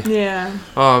funny. Yeah.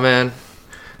 Oh man,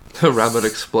 the rabbit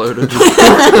exploded.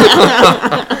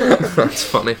 That's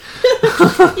funny.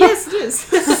 Yes, it is.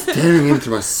 Staring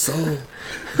into my soul.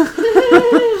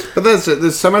 But that's it.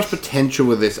 There's so much potential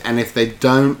with this, and if they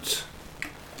don't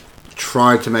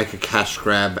try to make a cash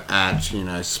grab at, you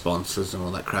know, sponsors and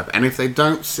all that crap, and if they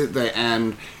don't sit there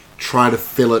and try to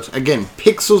fill it again,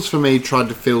 Pixels for me tried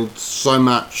to fill so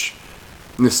much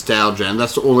nostalgia, and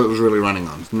that's all it was really running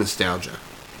on, nostalgia.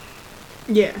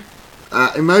 Yeah.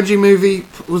 Emoji Movie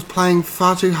was playing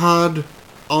far too hard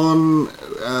on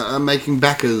making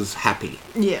backers happy.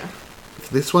 Yeah. If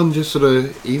this one just sort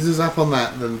of eases up on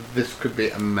that, then this could be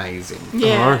amazing.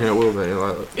 Yeah. I reckon it will be.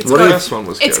 Like, It's the gonna- first one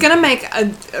was good. It's going to make a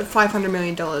 $500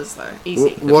 million, though.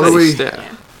 Easy. What do we? Step.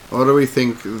 Yeah. What do we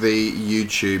think the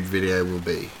YouTube video will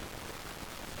be?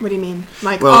 What do you mean?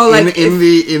 Like, Well, like in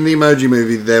the Emoji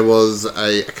Movie, there was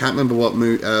I can't remember what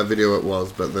video it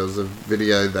was, but there was a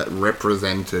video that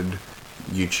represented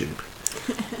YouTube,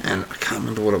 and I can't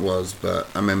remember what it was, but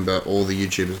I remember all the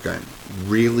YouTubers going,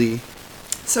 "Really?"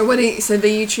 So the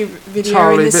YouTube video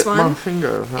Charlie in this bit my one,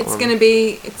 finger. it's going to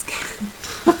be it's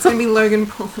going to be Logan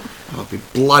Paul. I'll be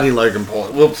bloody Logan Paul.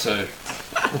 Whoops. It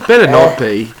better not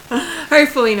be.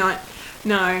 Hopefully not.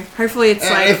 No, hopefully it's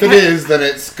like. If it is, then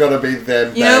it's got to be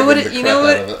them. You know what? bagging the You know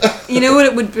crap what? out of it. You know what?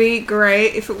 It would be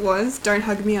great if it was. Don't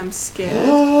hug me. I'm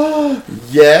scared.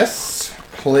 Yes,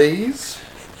 please.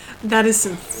 That is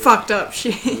some fucked up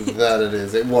shit. That it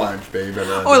is. It won't be, but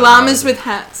Or llamas with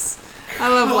hats. I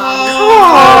love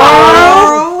llamas.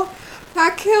 Oh,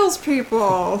 that kills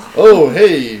people. Oh,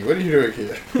 hey, what are you doing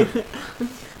here? I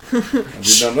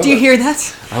did not know Do you that. hear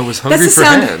that? I was hungry That's the for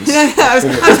sound. hands.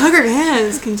 I was hungry for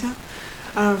hands. Can you tell?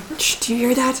 Do you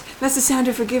hear that? That's the sound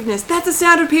of forgiveness. That's the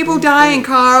sound of people dying,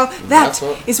 Carl. That That's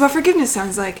what- is what forgiveness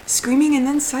sounds like. Screaming and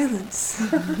then silence.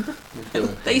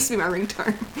 That used to be my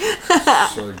ringtone.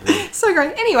 So good. So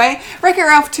great. Anyway, Wreck-It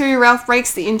Ralph 2, Ralph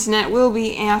Breaks the Internet will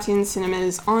be out in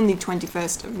cinemas on the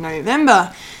 21st of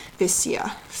November this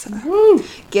year. So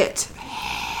get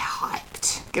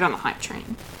hyped. Get on the hype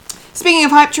train. Speaking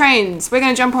of hype trains, we're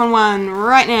going to jump on one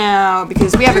right now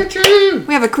because we have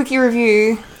a quickie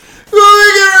review.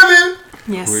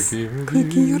 Yes.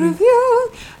 Quickie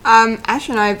review. Ash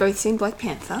and I have both seen Black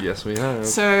Panther. Yes, we have.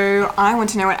 So I want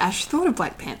to know what Ash thought of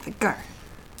Black Panther. Go.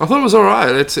 I thought it was alright.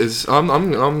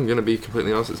 I'm gonna be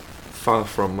completely honest. It's far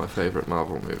from my favourite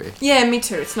Marvel movie. Yeah, me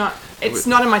too. It's not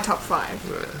in my top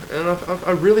 5. And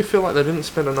I really feel like they didn't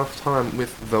spend enough time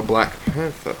with the Black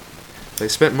Panther. They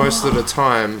spent most of the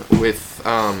time with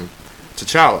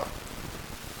T'Challa.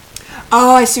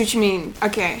 Oh, I see what you mean.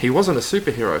 Okay. He wasn't a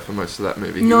superhero for most of that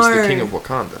movie. He No. was the king of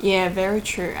Wakanda. Yeah, very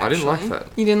true. Actually. I didn't like that.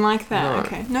 You didn't like that? No.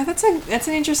 Okay. No, that's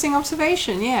an interesting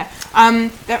observation. Yeah.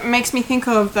 That makes me think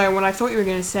of though what I thought you were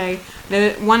going to say.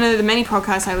 One of the many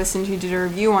podcasts I listened to did a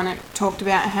review on it. Talked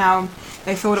about how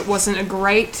they thought it wasn't a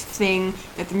great thing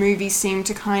that the movie seemed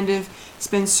to kind of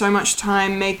spend so much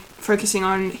time focusing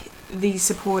on the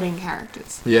supporting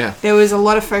characters. Yeah. There was a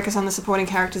lot of focus on the supporting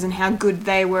characters and how good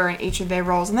they were in each of their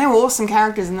roles. And they were awesome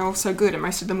characters and they were so good. And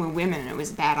most of them were women and it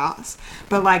was badass.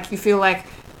 But, like, you feel like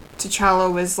T'Challa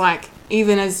was, like,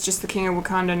 even as just the King of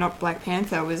Wakanda, not Black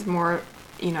Panther, was more,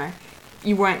 you know,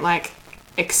 you weren't, like,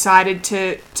 excited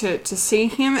to see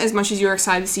him as much as you were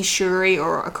excited to see Shuri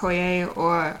or Okoye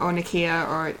or Nakia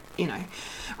or, you know...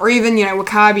 Or even, you know,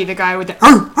 Wakabi, the guy with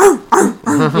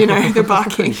the, you know, the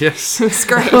barking. Yes. It was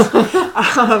great.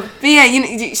 But yeah,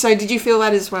 you know, so did you feel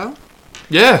that as well?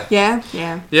 Yeah. Yeah?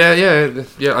 Yeah.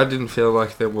 Yeah, I didn't feel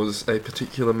like there was a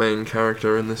particular main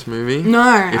character in this movie.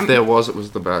 No. If there was, it was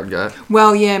the bad guy.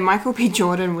 Well, yeah, Michael B.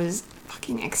 Jordan was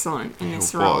fucking excellent in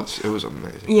this role. It was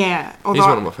amazing. Yeah. He's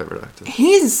one of my favourite actors.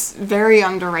 He's very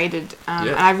underrated. Yeah.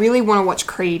 And I really want to watch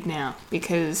Creed now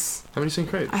because... Haven't you seen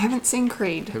Creed? I haven't seen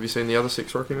Creed. Have you seen the other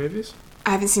 6 Rocky movies?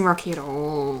 I haven't seen Rocky at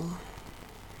all.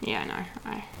 Yeah, no.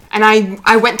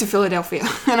 I went to Philadelphia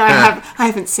and I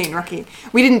haven't seen Rocky.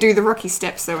 We didn't do the Rocky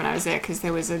steps though when I was there because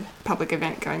there was a public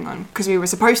event going on. Because we were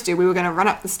supposed to. We were going to run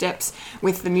up the steps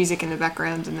with the music in the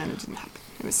background and then it didn't happen.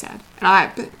 It was sad.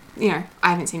 But you know,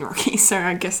 I haven't seen Rocky, so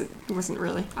I guess I wasn't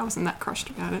that crushed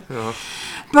about it. Yeah.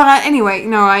 But anyway,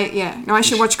 I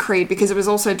should watch Creed because it was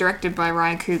also directed by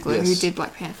Ryan Coogler, who did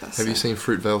Black Panther. Have you seen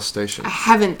Fruitvale Station? I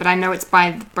haven't, but I know it's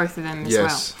by both of them as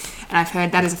Yes. well. And I've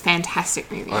heard that is a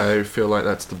fantastic movie. I feel like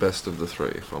that's the best of the 3,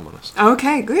 if I'm honest.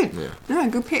 Okay, good. Yeah. No,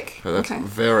 good pick. That's okay.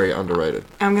 very underrated.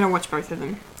 I'm going to watch both of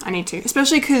them. I need to.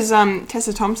 Especially because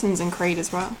Tessa Thompson's in Creed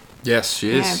as well. Yes, she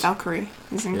is. Yeah, Valkyrie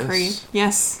is in Yes. Creed.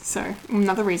 Yes, so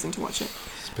another reason to watch it.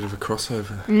 It's a bit of a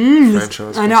crossover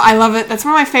franchise. I know, I love it. That's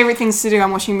one of my favourite things to do.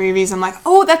 I'm watching movies. I'm like,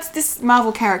 oh, that's this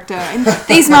Marvel character and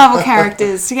these Marvel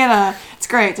characters together. It's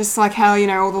great. Just like how, you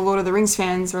know, all the Lord of the Rings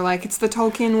fans were like, it's the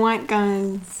Tolkien white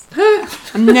guys.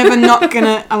 I'm never not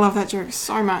gonna... I love that joke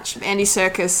so much. Andy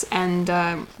Serkis and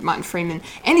Martin Freeman.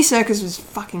 Andy Serkis was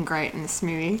fucking great in this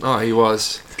movie. Oh, he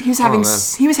was. He was having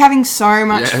so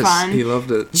much Yes, fun. he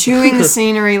loved it. Chewing the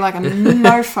scenery like a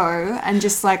mofo and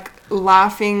just like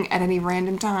laughing at any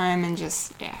random time and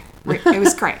just, yeah. It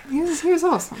was great. He was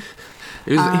awesome.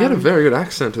 He had a very good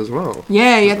accent as well.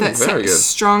 Yeah, he had that Very good.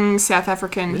 strong South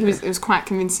African. Yeah. It was quite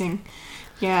convincing.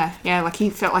 Yeah, like he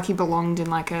felt like he belonged in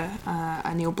like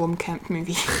a Neil Blomkamp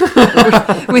movie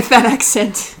with that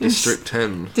accent. District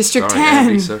 10. District starring 10.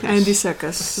 Andy Serkis. Andy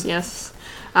Serkis, yes.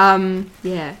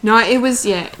 Yeah. No, it was,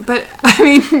 yeah. But, I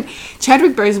mean,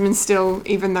 Chadwick Boseman still,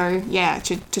 even though, yeah,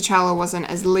 T'Challa wasn't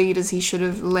as lead as he should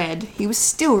have led, he was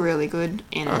still really good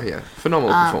in it. Oh, yeah.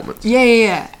 Phenomenal performance.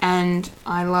 Yeah. And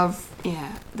I love,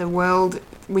 the world.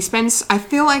 I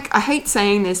feel like, I hate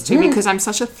saying this too because I'm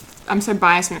so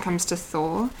biased when it comes to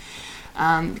Thor.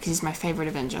 Because he's my favourite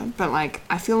Avenger. But, like,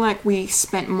 I feel like we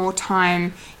spent more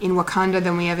time in Wakanda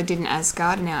than we ever did in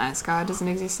Asgard. And now Asgard doesn't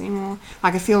exist anymore.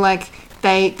 Like, I feel like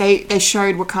they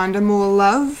showed Wakanda more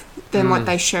love than what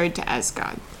they showed to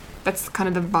Asgard. That's kind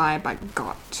of the vibe I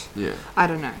got. Yeah. I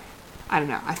don't know.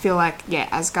 I feel like,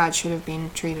 Asgard should have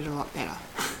been treated a lot better.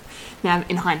 Now,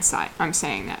 in hindsight, I'm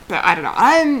saying that. But I don't know.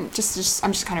 I'm just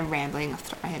kind of rambling off the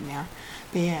top of my head now.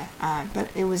 But but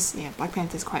it was, Black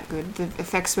Panther's quite good. The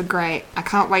effects were great. I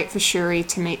can't wait for Shuri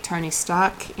to meet Tony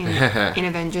Stark in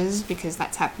Avengers because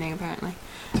that's happening apparently.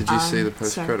 Did you see the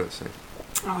post-credits scene?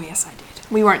 Oh yes, I did.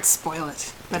 We won't spoil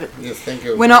it, but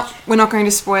We're not going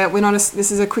to spoil it.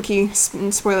 This is a quickie,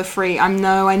 spoiler free. I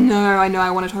know. I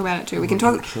want to talk about it too. We can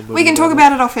talk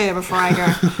about it off air before I go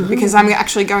because I'm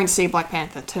actually going to see Black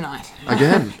Panther tonight.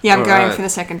 Again? Yeah, I'm going Alright. for the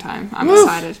second time. I'm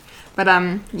excited. But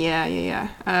the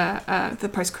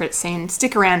post-credit scene.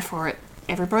 Stick around for it,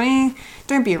 everybody.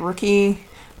 Don't be a rookie.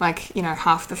 Like,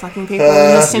 half the fucking people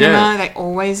in the cinema, they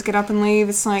always get up and leave.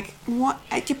 It's like, what?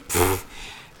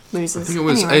 Losers. I think it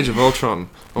was Anyway. Age of Ultron.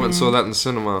 I went and saw that in the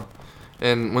cinema.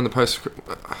 And when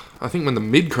when the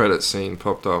mid-credit scene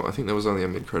popped up, I think there was only a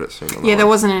mid-credit scene. On There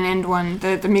wasn't an end one.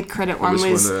 The mid-credit one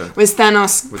was was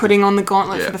Thanos putting on the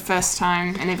gauntlet Yeah. for the first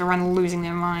time and everyone losing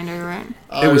their mind over it.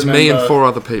 It was me and 4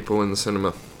 other people in the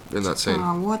cinema. in that scene.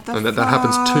 Oh, what the And that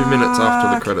happens 2 minutes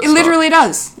after the credits It literally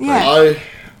does. Yeah.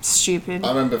 Stupid. I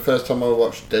remember first time I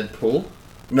watched Deadpool.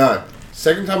 No,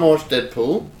 second time I watched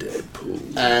Deadpool.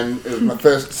 And it was my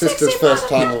sister's first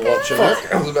time of watching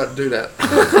it. I was about to do that.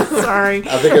 Sorry.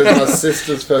 I think it was my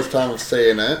sister's first time of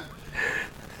seeing it.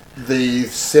 The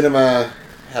cinema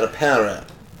had a power out.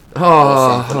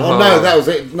 Oh no, that was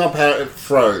it. Not power. It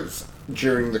froze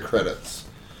during the credits,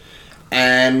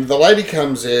 and the lady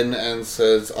comes in and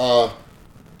says, "Oh,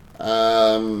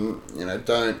 don't,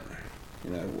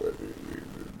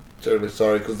 terribly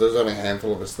sorry because there's only a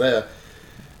handful of us there."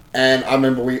 And I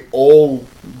remember we all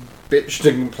bitched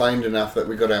and complained enough that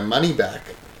we got our money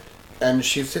back, and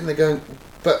she's sitting there going,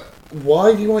 "But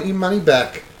why do you want your money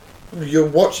back? You're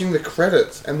watching the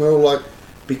credits," and we're all like,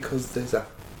 "Because there's a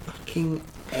fucking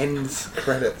end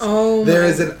credits. Oh, there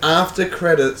is an after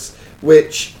credits,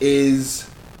 which is,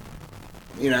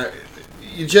 you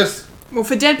just." Well,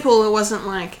 for Deadpool, it wasn't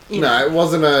like it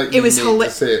wasn't a. It was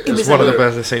hilarious. It was one of the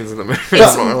better scenes in the movie. But,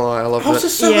 I'm not gonna lie, I loved I was it.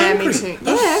 just so angry. Me too.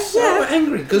 I was so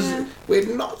angry because Yeah. we'd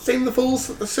not seen the full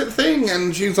thing,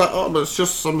 and she's like, "Oh, but it's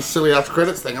just some silly after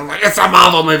credits thing." I'm like, "It's a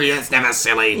Marvel movie. It's never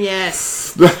silly."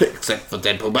 Yes. Except for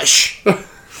Deadpool, but shh.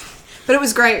 But it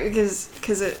was great because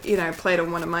it played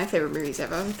on one of my favorite movies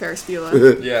ever, Ferris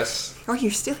Bueller. Yes. Oh,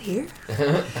 you're still here?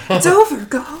 It's over.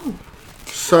 Go home.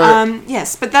 So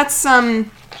Yes, but that's do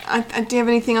you have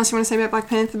anything else you want to say about Black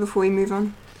Panther before we move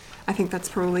on? I think that's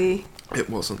probably. It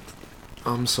wasn't.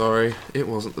 I'm sorry. It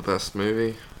wasn't the best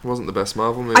movie. It wasn't the best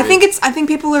Marvel movie. I think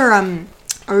people are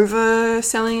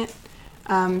overselling it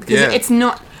because it's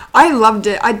not. I loved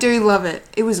it. I do love it.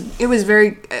 It was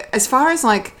very, as far as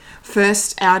like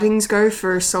first outings go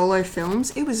for solo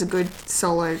films, it was a good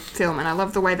solo film, and I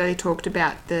love the way that they talked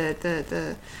about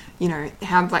the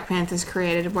how Black Panther's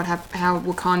created, how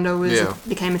Wakanda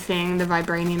became a thing, the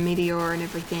vibranium meteor and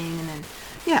everything, and then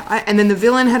and then the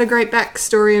villain had a great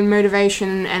backstory and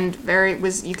motivation, and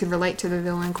you could relate to the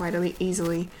villain quite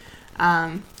easily,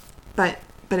 but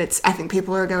it's, I think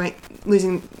people are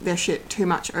losing their shit too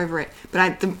much over it.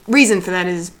 But the reason for that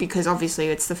is because obviously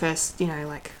it's the first,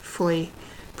 fully,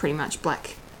 pretty much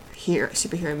black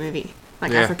superhero movie.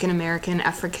 African American,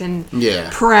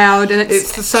 proud, and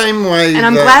it's the same way. And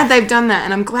I'm glad they've done that,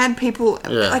 and I'm glad people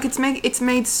it's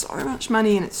made so much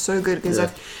money, and it's so good because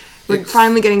we're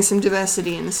finally getting some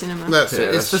diversity in the cinema. That's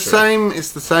it. It's the same.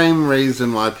 It's the same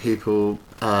reason why people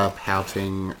are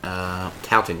touting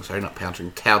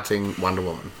Wonder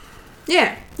Woman.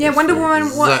 Yeah, It's Wonder the Woman.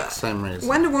 Exact same reason.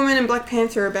 Wonder Woman and Black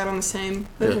Panther are about on the same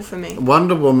level for me.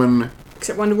 Wonder Woman.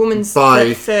 Except Wonder Woman's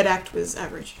third act was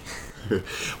average.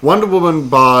 Wonder Woman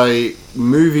by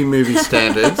movie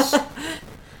standards.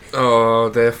 Oh,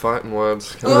 they're fighting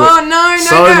words. Oh no!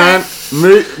 Sorry, man.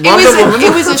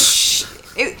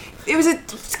 It was a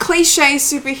cliche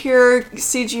superhero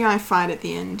CGI fight at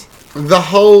the end. The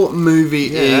whole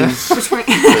movie is. Which one?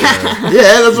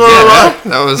 Yeah, that's what I like.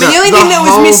 That was. The only thing that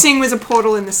was missing was a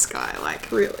portal in the sky. Like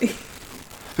really.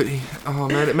 But oh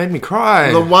man, it made me cry.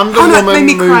 The Wonder Woman movie. It made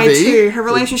me cry movie, too. Her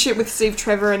relationship with Steve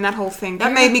Trevor and that whole thing.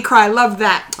 That made me cry. Love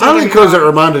that. Only because it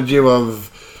reminded you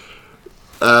of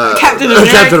Captain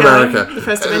America. The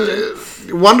first Avenger.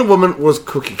 Wonder Woman was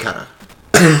cookie cutter.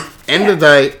 End of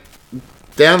day,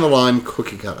 down the line,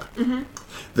 cookie cutter. Mm-hmm.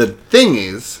 The thing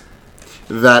is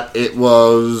that it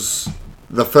was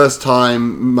the first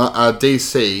time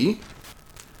DC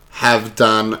have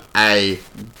done a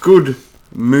good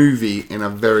movie in a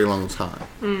very long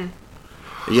time.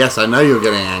 Yes, I know you're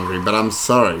getting angry, but I'm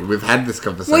sorry. We've had this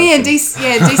conversation. Well,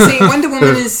 DC. Wonder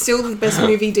Woman is still the best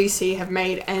movie DC have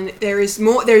made, and there's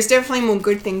definitely more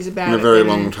good things about it in a very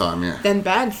long time, than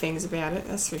bad things about it.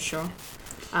 That's for sure.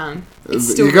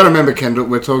 You got to remember, Kendall,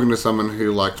 we're talking to someone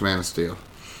who liked Man of Steel.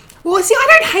 Well, see, I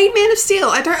don't hate Man of Steel.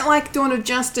 I don't like Dawn of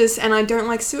Justice, and I don't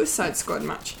like Suicide Squad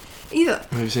much either.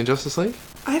 Have you seen Justice League?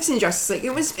 I have seen Justice League.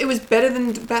 It was better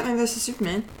than Batman vs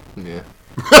Superman. Yeah.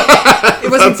 It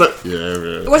wasn't.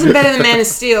 It wasn't better than Man of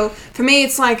Steel. For me,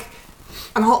 it's like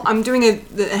I'm doing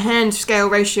a hand scale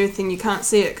ratio thing. You can't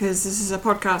see it because this is a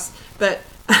podcast, but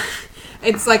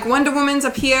it's like Wonder Woman's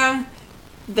up here,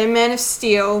 then Man of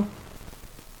Steel,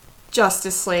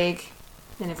 Justice League,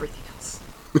 then everything else.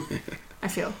 I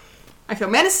feel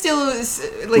Man of Steel is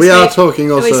at least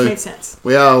made sense.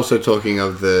 We are also talking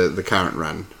of the current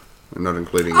run. We're not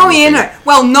including. Oh yeah, no.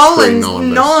 Well,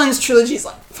 Nolan's trilogy is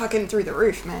like fucking through the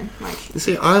roof, man. Like, you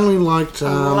see, I only liked.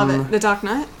 I love it. The Dark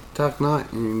Knight. Dark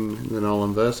Knight in the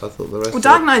Nolan verse. I thought the rest. Well,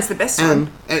 Dark Knight's the best one. And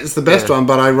it's the best one,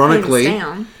 but ironically,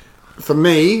 for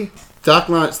me, Dark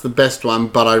Knight's the best one,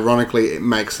 but ironically, it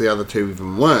makes the other two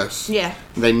even worse. Yeah.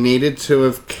 They needed to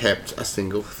have kept a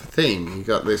single theme. You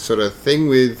got this sort of thing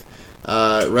with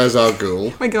Ra's al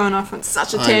Ghul. We're going off on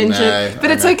such a I tangent. know,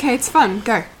 but I it's know. okay, it's fun.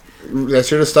 Go. They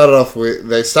should have started off with...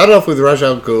 They started off with Ra's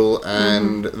al Ghul,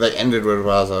 and they ended with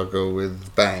Ra's al Ghul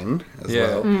with Bane as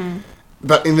well.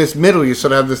 But in this middle, you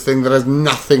sort of have this thing that has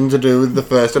nothing to do with the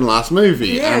first and last movie.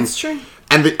 Yeah, and, it's true.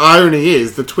 And the irony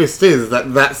is, the twist is,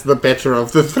 that that's the better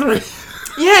of the three.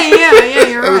 Yeah,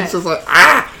 you're And right. it's just like,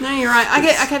 ah! No, you're right.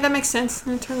 Okay, that makes sense.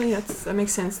 No, totally, that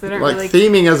makes sense. They don't Like, really...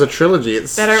 theming as a trilogy,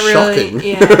 it's They don't shocking.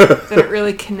 really... Yeah, they don't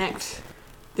really connect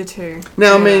the two.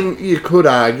 Now, Yeah. I mean, you could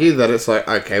argue that it's like,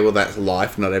 okay, well, that's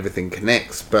life, not everything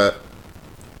connects, but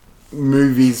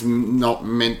movies not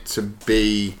meant to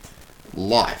be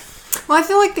life. Well, I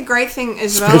feel like the great thing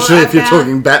as well... Especially if you're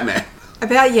talking Batman.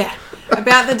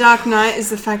 About The Dark Knight is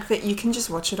the fact that you can just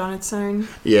watch it on its own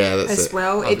Yeah, that's as it.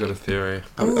 well. I've got a theory.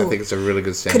 I think it's a really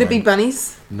good standalone. Could it be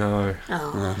bunnies? No.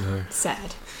 Oh, No.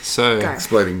 sad. So, Go.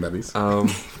 Exploding bunnies.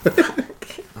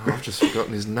 I've just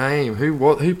forgotten his name.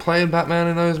 Who played Batman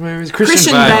in those movies?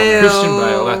 Christian Bale. Christian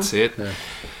Bale, that's it. Yeah.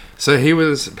 So he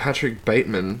was Patrick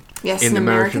Bateman Yes, in an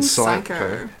American Psycho.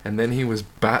 Psycho, and then he was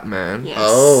Batman. Yes.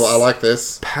 Oh, I like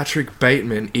this. Patrick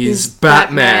Bateman is Is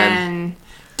Batman.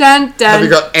 Dun, dun, Have you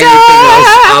got anything dun!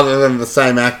 else other than the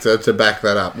same actor to back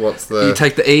that up? What's the... You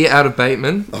take the E out of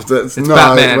Bateman. Oh, that's, It's no,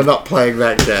 Batman. we're not playing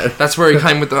that game. That's where he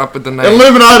came with the name.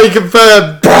 Illuminati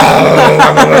confirmed!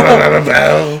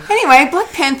 Anyway,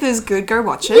 Black Panther's good. Go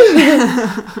watch it.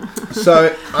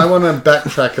 So, I want to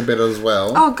backtrack a bit as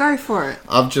well. Oh, go for it.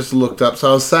 I've just looked up. So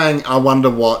I was saying, I wonder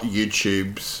what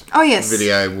YouTube's Oh, yes.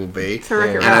 video will be. To wreck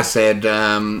it And I right. said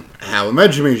how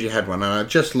Emoji Movie had one, and I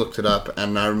just looked it up,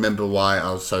 and I remember why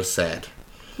I was so sad.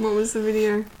 What was the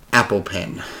video? Apple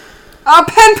Pen. Oh,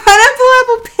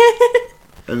 Pineapple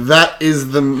Pen. That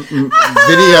is the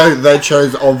video they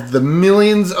chose of the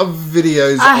millions of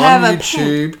videos I have on a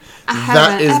YouTube. I have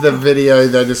That an is the apple. video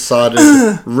they decided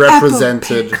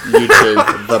represented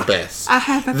YouTube the best. I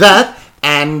have a That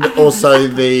and also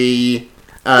the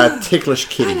Ticklish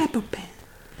Kitty. Pineapple Pen.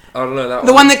 I don't know that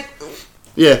The one that...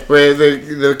 Yeah, where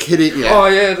the kitty. Yeah. Oh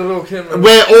yeah, the little kid.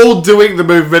 We're all doing the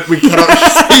movement. We cannot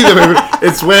see the movement.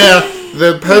 It's where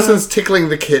the person's tickling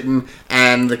the kitten,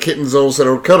 and the kitten's all sort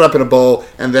of curled up in a ball.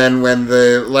 And then when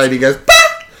the lady goes, bah!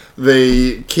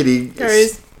 The kitty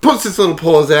Goes. puts its little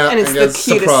paws out And and, it's the goes,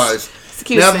 cutest- surprise. It's the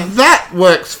cutest Now thing. that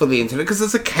works for the internet because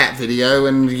it's a cat video,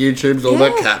 and YouTube's all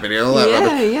about Yeah. cat video, all that Yeah,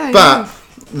 rubbish. yeah, But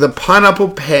the Pineapple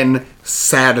Pen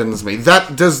saddens me.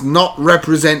 That does not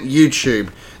represent YouTube.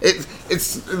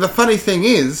 It's the funny thing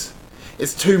is,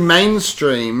 it's too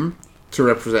mainstream to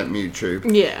represent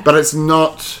YouTube. Yeah. But it's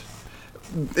not.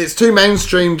 It's too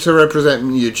mainstream to represent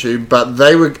YouTube, but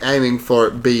they were aiming for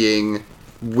it being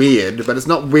weird, but it's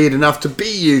not weird enough to be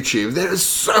YouTube. There is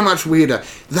so much weirder.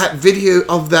 That video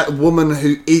of that woman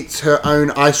who eats her own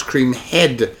ice cream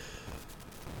head.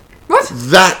 What?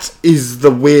 That is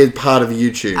the weird part of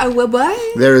YouTube. Oh, what?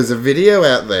 There is a video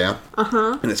out there,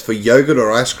 and it's for yogurt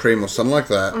or ice cream or something like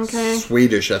that. Okay.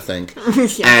 Swedish, I think.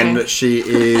 Yeah, And okay. she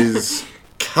is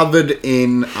covered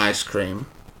in ice cream.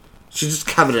 She's just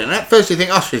covered in it. At first you think,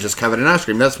 oh, she's just covered in ice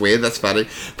cream. That's weird, that's funny.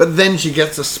 But then she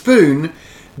gets a spoon,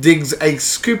 digs a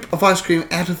scoop of ice cream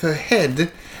out of her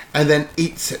head, and then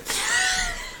eats it.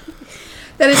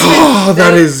 That is... Oh,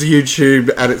 that is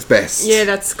YouTube at its best. Yeah,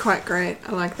 that's quite great.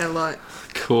 I like that a lot.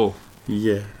 Cool.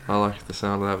 Yeah. I like the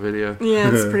sound of that video.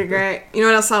 Yeah, it's pretty great. You know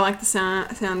what else I like the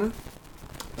sound of?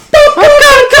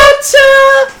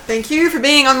 Thank you for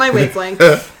being on my wavelength.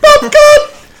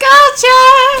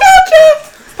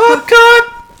 Popcorn!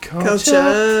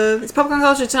 Culture. It's popcorn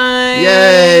culture time.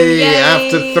 Yay!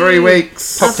 After 3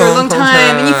 weeks. After a long Popcorn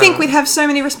time. And you time. think we'd have so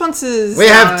many responses. We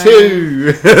have No.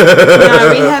 2.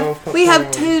 No, we have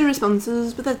 2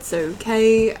 responses, but that's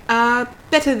okay.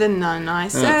 Better than none, I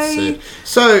That's say. it.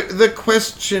 So the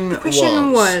question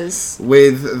Was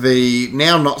with the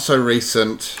now not so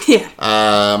recent yeah,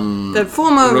 the the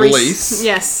former release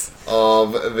yes.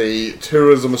 of the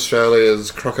Tourism Australia's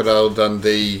Crocodile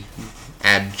Dundee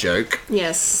ad joke.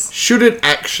 Yes. Should it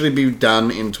actually be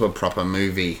done into a proper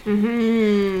movie?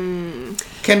 Mm-hmm.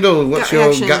 Kendall, what's Gut your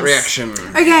reactions. gut reaction?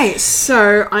 Okay,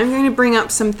 so I'm going to bring up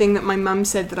something that my mum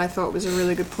said that I thought was a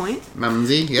really good point.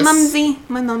 Mumsy, yes. Mumsy,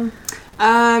 my mum.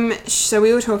 So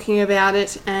we were talking about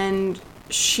it, and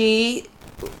she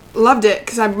loved it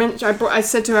because I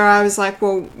said to her, I was like,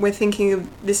 well, we're thinking of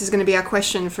this is going to be our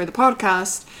question for the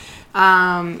podcast.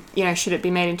 Should it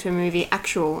be made into a movie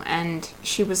actual? And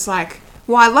she was like,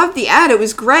 well, I loved the ad. It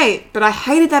was great, but I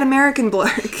hated that American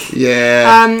bloke.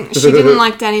 Yeah. She didn't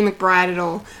like Danny McBride at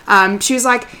all. She was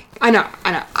like, I know.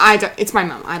 It's my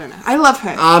mum. I don't know. I love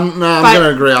her. No, I'm going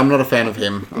to agree. I'm not a fan of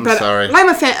him. I'm sorry. I'm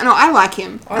a fan. No, I like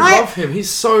him. I love him. He's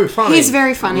so funny. He's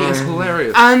very funny. He's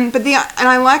hilarious. And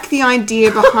I like the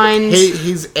idea behind.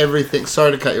 He's everything.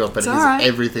 Sorry to cut you off, but he's right.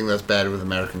 everything that's bad with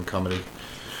American comedy.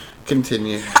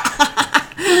 Continue.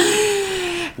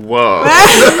 Whoa.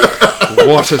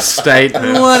 What a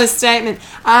statement. What a statement.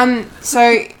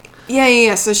 So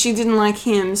she didn't like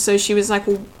him. So she was like,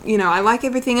 well, I like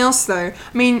everything else though.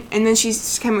 I mean, and then she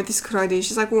came with this good idea.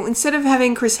 She's like, well, instead of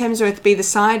having Chris Hemsworth be the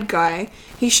side guy,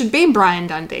 he should be Brian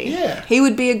Dundee. Yeah. He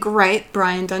would be a great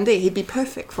Brian Dundee. He'd be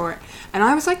perfect for it. And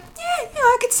I was like, yeah,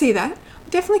 I could see that.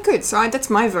 Definitely could. So that's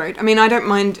my vote. I mean, I don't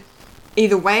mind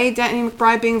either way Danny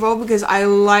McBride being involved because I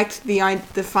liked the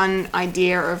fun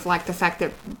idea of like the fact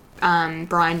that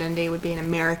Brian Dundee would be an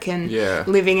American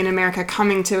living in America,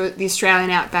 coming to the Australian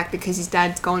outback because his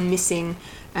dad's gone missing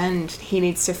and he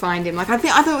needs to find him. Like I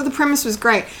thought the premise was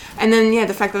great, and then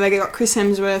the fact that they got Chris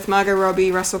Hemsworth, Margot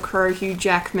Robbie, Russell Crowe, Hugh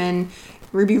Jackman,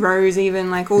 Ruby Rose,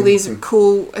 even like all these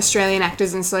cool Australian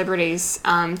actors and celebrities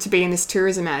to be in this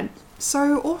tourism ad,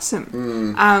 so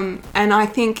awesome. And I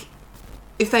think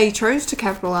if they chose to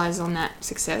capitalize on that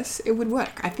success, it would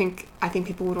work. I think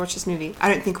people would watch this movie. I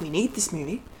don't think we need this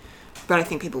movie, but I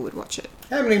think people would watch it.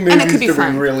 How many movies do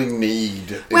we really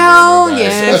need? Well,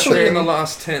 yeah, especially in the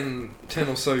last 10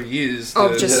 or so years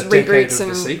of just decade reboots of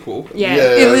and the sequel. Yeah,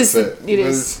 it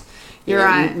is. You're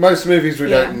right. Most movies we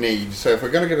don't need. So if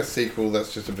we're going to get a sequel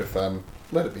that's just a bit of fun,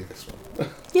 let it be this one.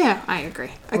 Yeah, I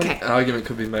agree. Okay. An argument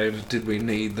could be made, did we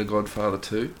need The Godfather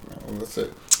 2? Well, that's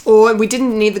it. Or we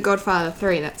didn't need The Godfather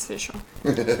 3, that's for sure.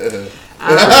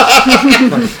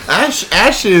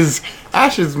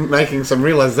 Ash is making some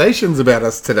realizations about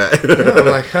us today. I'm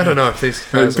like, I don't know if these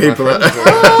guys people are my friends.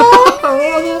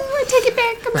 I take it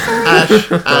back. I'm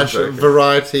sorry. Ash,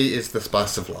 variety is the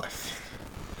spice of life.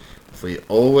 If we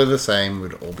all were the same,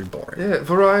 we'd all be boring. Yeah,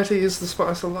 variety is the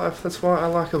spice of life. That's why I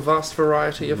like a vast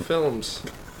variety of films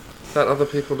that other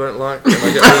people don't like, and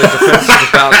I get really defensive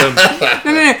about them.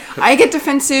 No. I get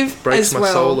defensive Breaks as my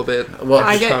well. soul a bit.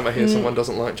 Every time I hear someone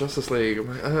doesn't like Justice League, I'm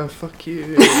like, oh, fuck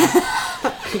you.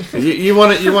 You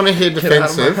want to hear defensive? Get out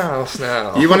of my house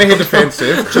now. You want to hear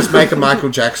defensive? Just make a Michael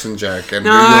Jackson joke, and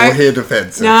you'll hear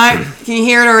defensive. No, can you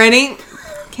hear it already?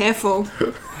 Careful,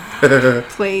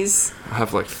 please. I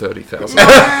have like 30,000 now.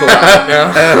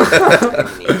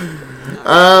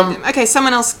 Okay,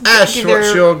 someone else. Ash, give their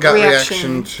what's your gut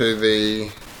reaction to the...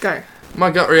 Go.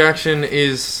 My gut reaction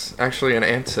is actually an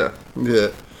answer.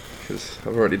 Yeah. Because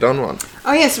I've already done one.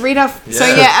 Oh, yes, read off.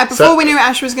 Yeah. So, before we knew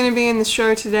Ash was going to be in the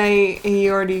show today, he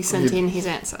already sent in his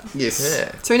answer. Yes.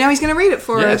 Yeah. So now he's going to read it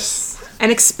for us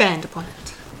and expand upon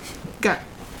it. Go.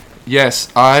 Yes,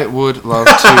 I would love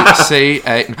to see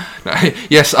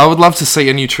Yes, I would love to see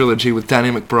a new trilogy with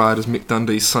Danny McBride as Mick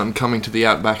Dundee's son coming to the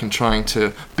outback and trying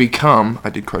to become,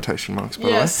 I did quotation marks by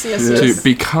the way, to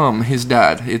become his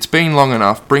dad. It's been long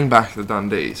enough, bring back the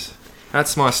Dundees.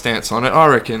 That's my stance on it. I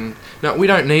reckon, no, we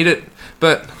don't need it,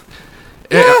 but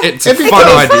it's a fun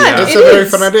idea. It's a very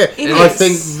fun idea. I is.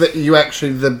 think that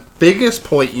the biggest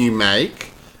point you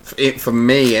make, for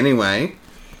me anyway,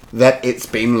 that it's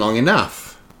been long enough.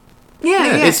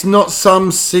 Yeah. It's not some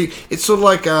it's sort of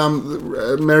like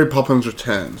Mary Poppins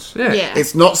Returns. Yeah.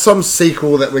 It's not some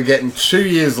sequel that we're getting 2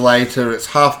 years later. It's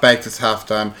half baked. It's half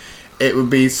done. It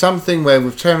would be something where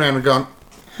we've turned around and gone,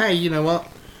 hey, you know what?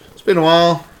 It's been a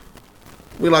while.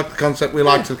 We like the concept. We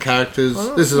like the characters.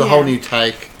 This is a whole new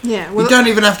take. Yeah. Well, you don't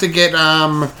even have to get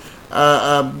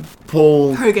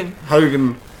Paul Hogan.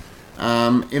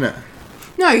 In it.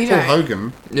 No, you don't. Paul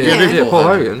Hogan. Yeah, Paul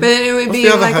Hogan. But it would be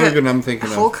the other like Hogan I'm thinking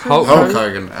of? Hulk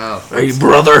Hogan. Oh, hey,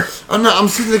 brother. Oh no, I'm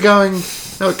sitting there going,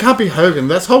 no, it can't be Hogan.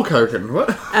 That's Hulk Hogan. What?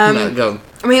 No, go on.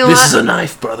 I mean, this is a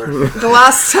knife, brother. The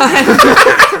last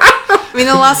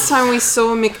time we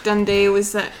saw Mick Dundee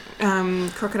was that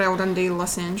Crocodile Dundee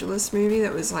Los Angeles movie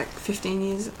that was like 15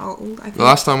 years old, I think. The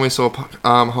last time we saw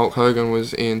Hulk Hogan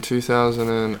was in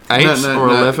 2008 or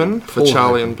 11 for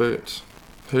Charlie and Boots.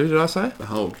 Who did I say?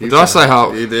 Hulk. Did I say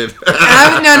Hulk? You did. No.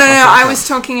 I was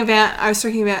talking about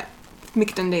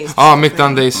Mick Dundee. Oh, Mick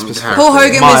Dundee specifically. Paul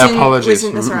Hogan My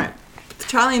apologies. that's right.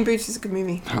 Charlie and Boots is a good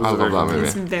movie. I love that movie.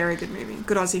 It's a very good movie.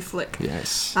 Good Aussie flick.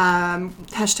 Yes.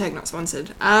 Hashtag not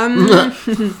sponsored.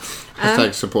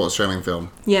 Hashtag support Australian film.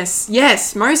 Yes,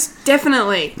 most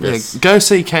definitely. Yes. Yeah, go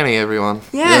see Kenny, everyone.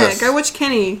 Yeah, Yes. go watch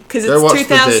Kenny because Go it's watch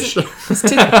 2000. The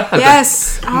Dish.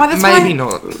 Yes. Oh, that's Maybe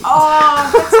not.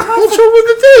 Oh, that's What's wrong with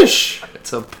The Dish?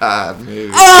 It's a bad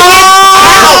movie.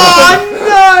 Oh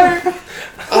no!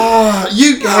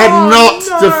 You cannot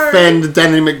defend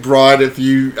Danny McBride if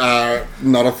you are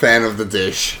not a fan of The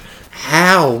Dish.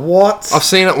 How? What? I've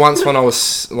seen it once when I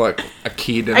was like a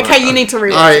kid. And Okay, you need to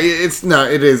read it.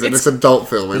 It is. It's adult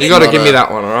film. You got to give me that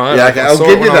one, alright? Yeah, okay, I'll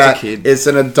give you that. It's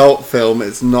an adult film.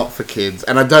 It's not for kids,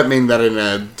 and I don't mean that in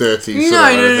a dirty sort of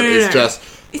way. It's just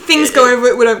things go over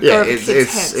it. Would have go over kids'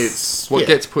 heads. It's what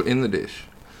gets put in the dish.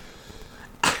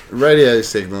 Radio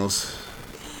signals.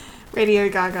 Radio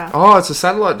Gaga. Oh, it's a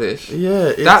satellite dish.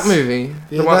 Yeah, that movie.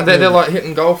 Yeah, they're like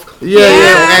hitting golf. They've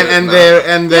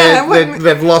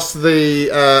lost the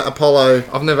Apollo.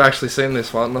 I've never actually seen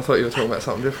this one. I thought you were talking about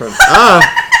something different.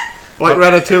 Like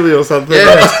Ratatouille or something.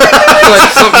 Yeah, like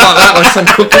something like that, like some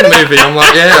cooking movie. I'm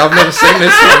like, yeah, I've never seen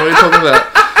this one. What are you talking about?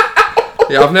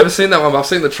 Yeah, I've never seen that one, but I've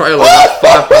seen the trailer like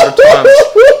 500 times.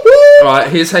 Right,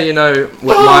 here's how you know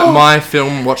what my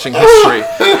film watching history.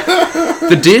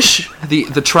 The Dish,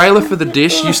 the trailer for The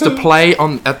Dish used to play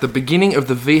at the beginning of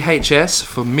the VHS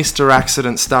for Mr.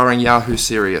 Accident starring Yahoo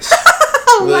Serious.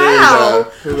 Wow.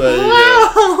 There you go.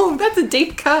 Wow, that's a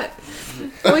deep cut.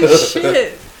 Holy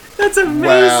shit. That's amazing.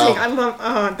 Wow. I love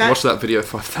that. Watch that video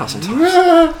 5,000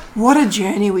 times. What a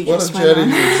journey we just went on.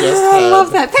 I I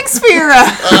love that. Thanks for your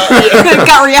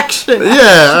gut reaction.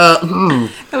 Yeah.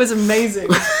 That was amazing.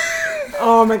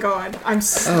 Oh my god.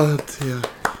 Oh dear.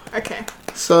 Okay.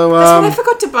 So That's what I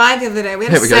forgot to buy the other day. We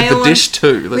had Here a we sale go. The Dish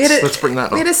 2. Let's bring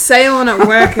that We on. had a sale on at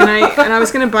work, and I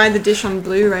was going to buy The Dish on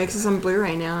Blu-ray because it's on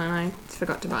Blu-ray now, and I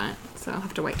forgot to buy it. So I'll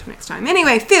have to wait till next time.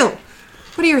 Anyway, Phil,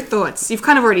 what are your thoughts? You've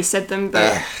kind of already said them,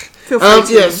 but feel free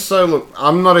to. yes. So look,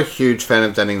 I'm not a huge fan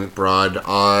of Danny McBride.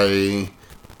 I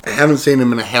haven't seen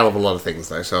him in a hell of a lot of things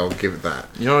though, so I'll give it that.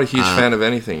 You're not a huge fan of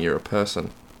anything. You're a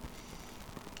person.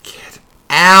 Get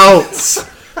out!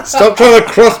 Stop trying to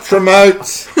cross promote.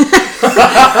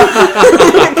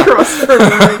 Cross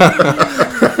promote.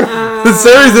 The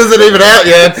series isn't even out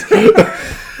yet.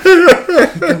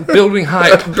 Building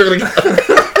hype.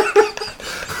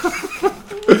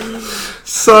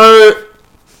 So,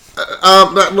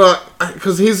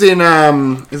 because he's in,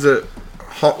 is it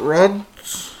Hot Rod?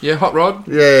 Yeah, Hot Rod.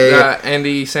 Yeah.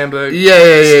 Andy Samberg.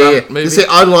 Yeah. Movie. You see,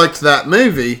 I liked that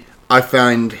movie. I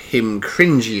found him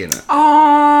cringy in it.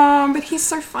 Oh, but he's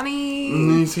so funny.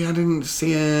 You see, I didn't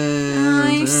see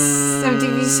it. So, have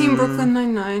you seen Brooklyn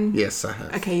Nine-Nine? Yes, I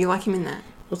have. Okay, you like him in that.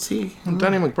 What's he?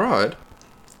 Danny McBride.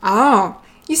 Oh,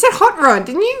 you said Hot Rod,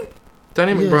 didn't you?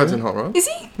 Danny McBride's in Hot Rod. Is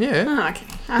he? Yeah. Oh, okay.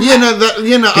 I love one of the-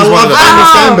 Andy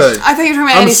Samberg. I thought you were talking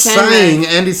about I'm Andy Samberg. saying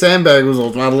Andy Samberg was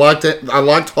awesome. I liked it. I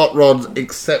liked Hot Rod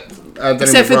except Danny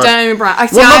Except for McBride. Danny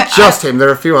McBride. Well, not just him. There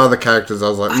are a few other characters. I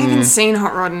was like, I haven't seen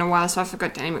Hot Rod in a while, so I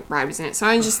forgot Danny McBride was in it. So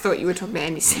I just thought you were talking about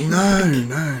Andy Samberg.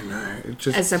 No. It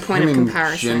just As a point him of in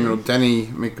comparison. General, Danny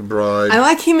McBride. I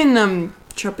like him in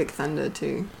Tropic Thunder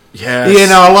too. Yes. Yeah,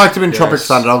 no, I liked him in Tropic Yes.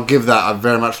 Thunder. I'll give that. I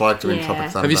very much liked him in Yeah.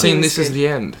 Tropic Thunder. Have you seen He This was Is good. the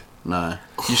End? No.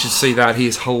 You should see that.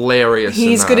 He's hilarious.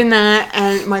 He's good in that,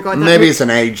 and my god, that Maybe it's an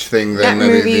age thing. Then that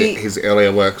maybe movie- his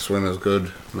earlier works weren't as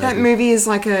good. that Maybe. movie is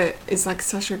like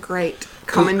such a great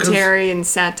commentary and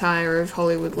satire of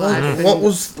Hollywood life. What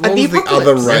was the other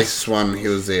apocalypse. race one he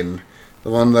was in? The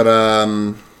one that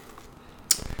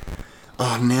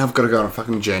Oh, now I've got to go on a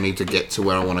fucking journey to get to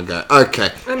where I want to go. Okay,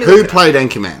 Let me who look it played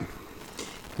Anchorman?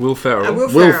 Will Ferrell. Will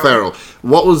Ferrell.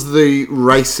 What was the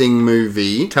racing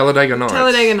movie? Talladega Nights.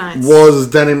 Talladega Nights. Was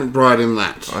Danny McBride in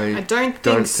that? I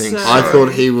don't think so. I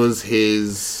thought he was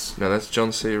his. No, that's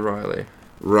John C. Reilly.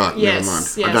 Right, Yes, never mind.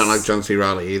 yes. I don't like John C.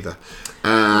 Reilly either.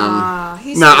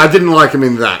 He's No, I didn't like him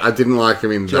in that. I didn't like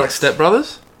him in Do you that. like Step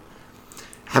Brothers?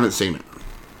 Haven't seen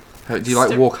it. Do you like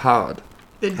Step- Walk Hard?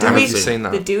 the Haven't Dewey, you seen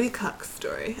that? the Dewey Cox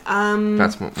story.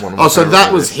 That's one of my Oh, so favourite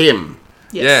that was movies. him.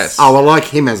 Yes. Oh, I like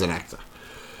him as an actor.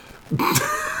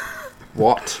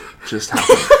 What just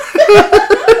happened?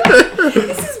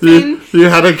 You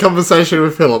had a conversation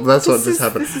with Philip. That's what just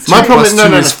happened. My problem is 2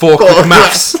 is 4 quick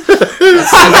maths.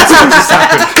 That's what just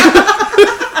happened.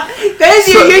 There's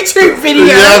your YouTube video.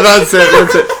 Yeah, that's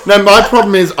it. No, my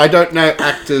problem is I don't know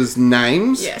actors'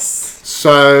 names. Yes.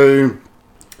 So,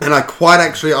 and I quite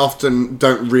actually often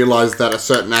don't realise that a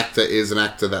certain actor is an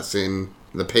actor that's in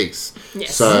the piece.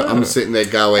 Yes. So I'm sitting there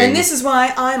going... And this is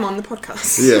why I'm on the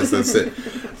podcast. Yes, that's it.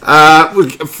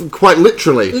 Quite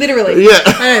literally. Literally. Yeah.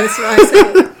 I know, that's why I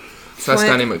said it. So that's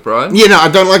Danny McBride. Yeah, no, I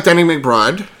don't like Danny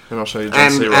McBride. And I'll show you John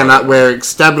C. And Reilly. we're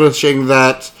establishing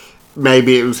that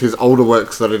maybe it was his older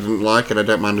works that I didn't like, and I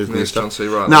don't mind his new There's John stuff.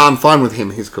 C. Reilly. No, I'm fine with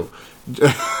him. He's cool.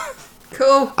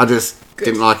 Cool. I just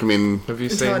didn't like him in... Have you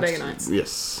In seen? Talladega Nights.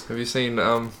 Yes. Have you seen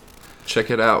Check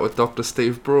it out with Dr.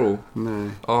 Steve Brule.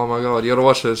 No. Oh my god, you gotta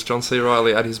watch it. It's John C.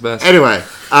 Reilly at his best. Anyway,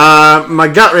 my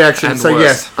gut reaction. And So worse.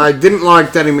 yes, I didn't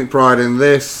like Danny McBride in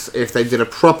this. If they did a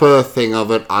proper thing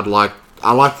of it, I like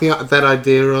that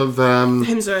idea of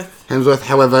Hemsworth.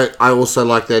 However, I also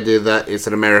like the idea that it's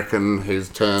an American whose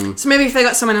turn. So maybe if they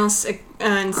got someone else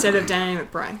instead of Danny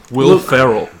McBride. Will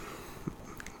Ferrell.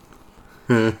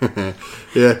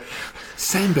 Yeah,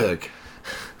 Sandberg.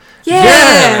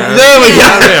 Yeah. There we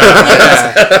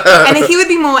go. And he would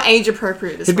be more age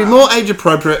appropriate as He'd well. be more age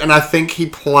appropriate, and I think he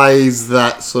plays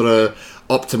that sort of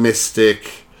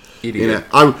optimistic. Idiot. You know,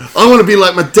 I want to be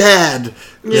like my dad.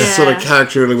 This Yeah. sort of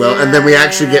character really well, and then we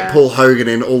actually get Paul Hogan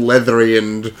in all leathery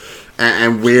and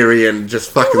weary and just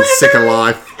fucking sick of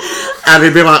life, and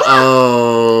he'd be like,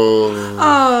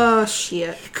 Oh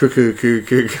shit. cuckoo.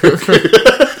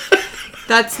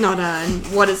 That's not a.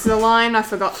 What is the line? I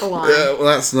forgot the line. Well,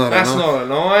 that's not. That's enough. not a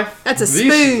knife. That's a This is a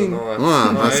spoon. knife. Wow,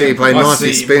 I No. see you played I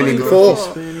nicely see you spooning played before.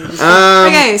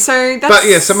 Okay, so that's. But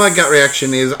yeah, so my gut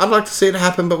reaction is I'd like to see it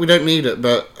happen, but we don't need it.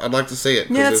 But I'd like to see it.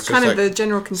 'cause Yeah, it's that's just kind of like, the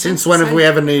general consensus. Since when have we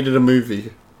ever needed a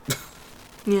movie?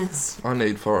 Yes. I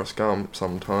need Forrest Gump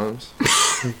sometimes.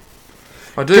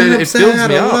 I do. It builds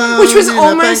me up. Which was in a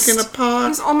almost. bank in a It park.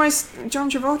 was almost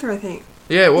John Travolta, I think.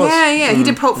 Yeah, it was. Yeah, he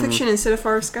did Pulp Fiction instead of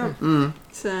Forrest Gump.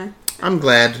 So. I'm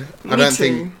glad. I Me don't too.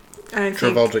 think I don't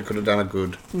think. Travolta could have done a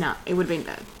good, No, it would have been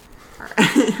bad.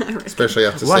 Alright. especially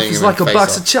after Life seeing is him like in a Face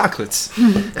box Off. of chocolates.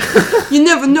 You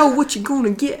never know what you're gonna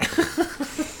get.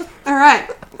 Alright.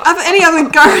 Any other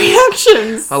gut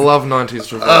reactions? I love 90s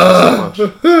Travolta so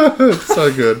much.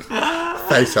 So good.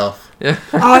 Face Off. Yeah.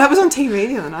 Oh, that was on TV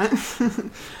the other night.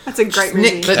 That's a great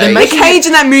movie. Nick They're Cage. Nick Cage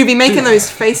in that movie making those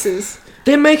faces.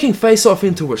 They're making Face Off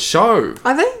into a show.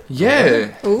 Are they?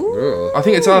 Yeah. Ooh. I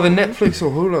think it's either Netflix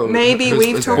or Hulu. Maybe has-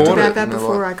 we've has talked bought about it, that and they're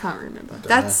before. like, I can't remember.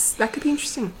 That could be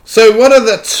interesting. So, what are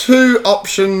the two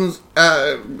options,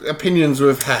 opinions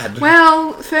we've had?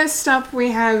 Well, first up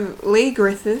we have Lee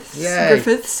Griffiths. Yay.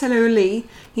 Griffiths, hello Lee.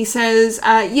 He says,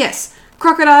 yes,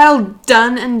 Crocodile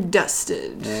done and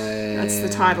dusted. That's the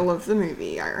title of the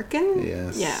movie, I reckon.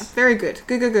 Yes. Yeah, very good.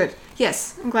 Good.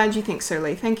 Yes, I'm glad you think so,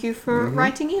 Lee. Thank you for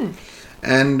writing in.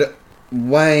 And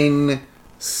Wayne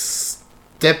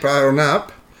Step On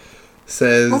Up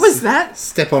says... What was that?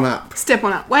 Step On Up. Step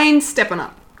on up. Wayne, step on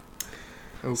up.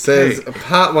 Okay. Says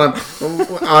part one.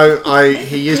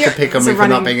 He used to pick on it's me a for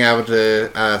not running- being able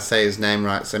to say his name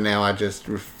right, so now I just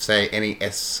say any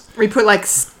S. We put like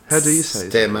How do you say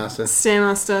it? Stairmaster.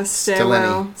 Stairmaster,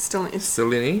 stairwell,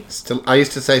 Stellini? I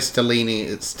used to say Stellini.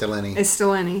 It's Stellini. It's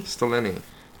still any. Stellini.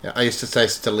 Yeah, I used to say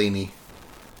Stellini,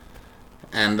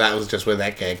 and that was just where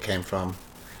that gag came from.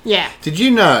 Yeah. Did you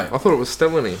know? I thought it was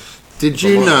Stellini. Did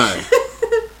you know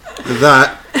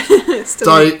that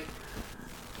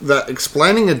that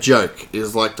explaining a joke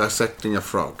is like dissecting a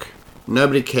frog?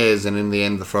 Nobody cares, and in the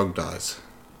end, the frog dies.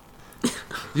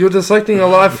 You're dissecting a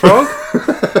live frog?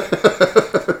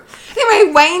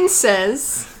 Anyway, Wayne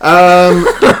says.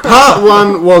 Part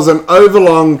one was an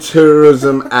overlong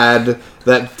tourism ad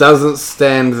that doesn't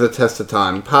stand the test of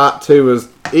time. Part two was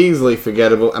easily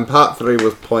forgettable, and part three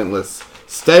was pointless.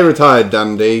 Stay retired,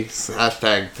 Dundee.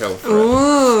 Hashtag tell Fred.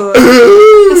 Ooh.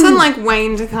 It's unlike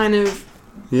Wayne to kind of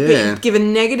Yeah. give a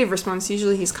negative response.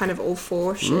 Usually he's kind of all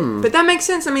for shit. But that makes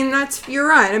sense. I mean, you're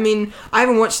right. I mean, I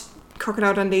haven't watched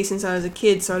Crocodile Dundee since I was a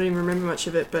kid, so I don't even remember much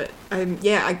of it. But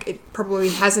it probably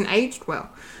hasn't aged well.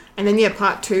 And then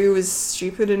part two was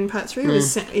stupid, and part three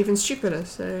was even stupider.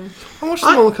 So I watched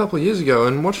them all a couple of years ago,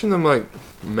 and watching them like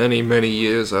many, many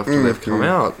years after they've come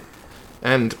out,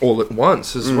 and all at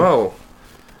once as well,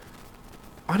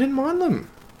 I didn't mind them.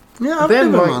 Yeah, I've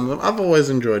Then, never like- mind them. I've always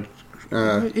enjoyed.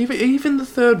 Even the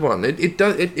third one,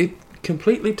 it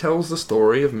completely tells the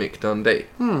story of Mick Dundee.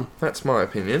 That's my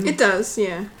opinion. it does,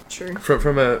 yeah, true.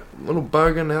 From a little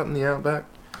bogan out in the outback,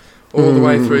 all the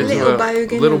way through Little to a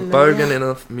bogan little in the bogan out- in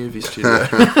a movie studio.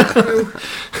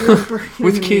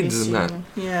 With kids and that.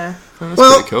 Yeah. That's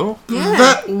Well- pretty cool. Yeah.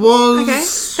 That was. Okay.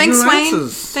 Thanks, your Wayne.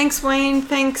 answers. Thanks, Wayne.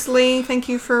 Thanks, Lee. Thank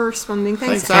you for responding.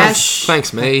 Thanks, Thanks, Ash.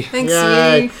 Thanks, me. Thanks,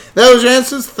 Yay. you. That was your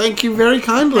answers. Thank you very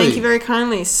kindly. Thank you very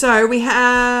kindly. So we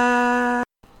have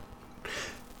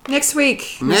next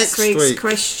week. Next week's week.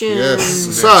 question.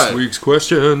 Yes. So, week's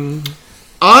question.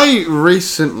 I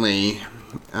recently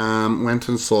went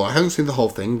and saw. I haven't seen the whole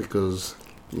thing because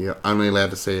you're only allowed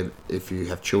to see it if you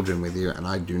have children with you, and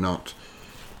I do not.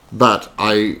 But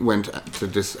I went to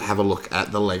just have a look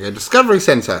at the Lego Discovery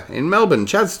Centre in Melbourne,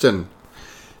 Chadstone.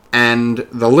 And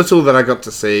the little that I got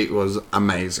to see was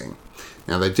amazing.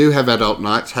 Now, they do have adult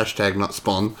nights, hashtag not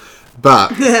spawn, but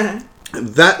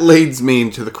that leads me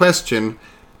into the question,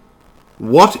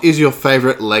 What is your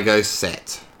favourite Lego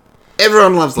set?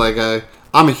 Everyone loves Lego.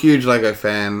 I'm a huge Lego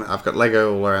fan. I've got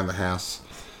Lego all around the house.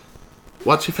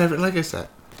 What's your favourite Lego set?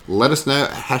 Let us know at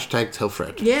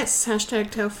 #TellFred. Yes,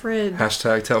 #TellFred.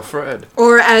 #TellFred.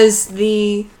 Or as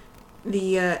the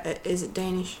is it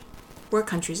Danish? What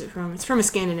country is it from? It's from a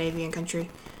Scandinavian country.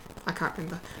 I can't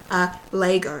remember.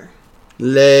 Lego.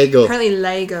 Lego. Apparently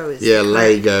Lego is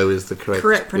Lego is the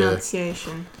correct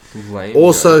pronunciation. Lame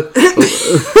Also,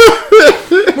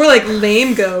 More like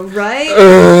lame-go, right?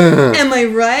 Am I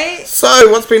right? so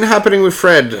what's been happening with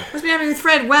Fred? What's been happening with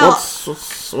Fred? Well,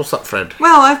 What's up, Fred?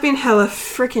 well, I've been hella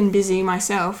freaking busy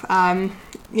myself.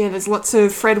 There's lots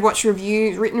of Fred Watch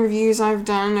written reviews I've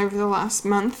done over the last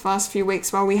few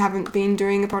weeks while we haven't been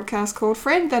doing a podcast called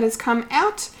Fred that has come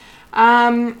out.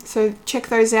 So check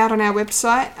those out on our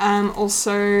website.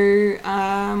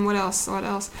 What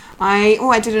else?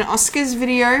 I did an Oscars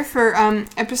video for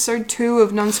episode 2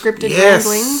 of Non-Scripted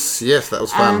Ramblings. Yes, that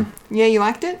was fun. Yeah, you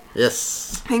liked it?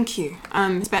 Yes. Thank you.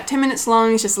 It's about 10 minutes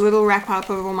long. It's just a little wrap up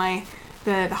of all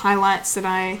the highlights that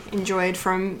I enjoyed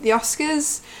from the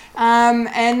Oscars.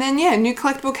 And then, New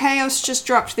Collectible Chaos just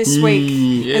dropped this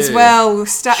week as well.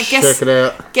 Check it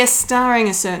out. Guest starring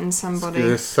a certain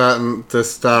somebody.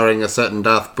 Starring a certain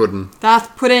Darth Puddin.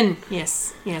 Darth Puddin,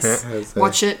 yes.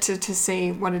 Watch it to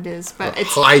see what it is. But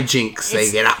it's hijinks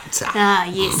they get up to.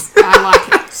 Yes, I like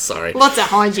it. Sorry. Lots of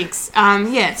hijinks.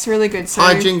 It's really good. So,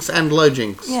 hijinks and low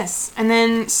jinks. Yes, and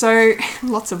then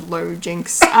lots of low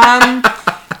jinks.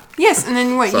 Yes, and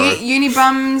then what?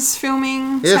 Unibums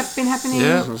filming has been happening.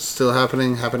 Yeah, it's still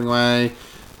happening away,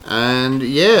 and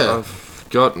I've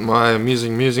got my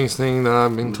amusing musings thing that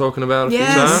I've been talking about a few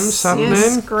times happening.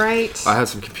 Yes, great. I had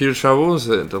some computer troubles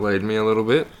that delayed me a little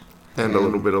bit, and a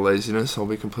little bit of laziness. I'll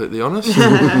be completely honest.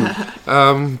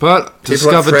 But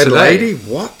discovered Fred today. Lady?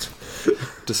 What?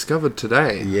 Discovered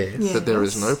today Yes. that there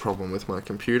is no problem with my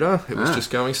computer. It was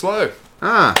just going slow.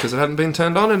 Ah. Because it hadn't been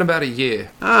turned on in about a year.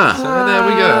 Ah. So there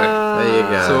we go. There you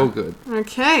go. It's all good.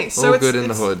 Okay, so all good in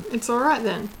the hood. It's all right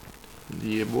then.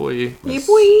 Yeah, boy. Yeah,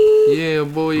 boy. Yeah,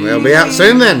 boy. We'll be out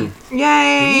soon then.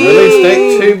 Yay! Release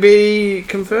date to be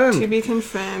confirmed. To be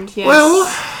confirmed. Yes. Well,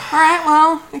 all right.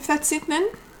 Well, if that's it then.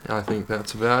 I think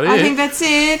that's about it. I think that's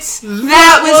it.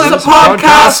 That was a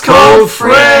podcast called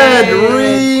Fred.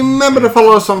 Remember to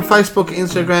follow us on Facebook,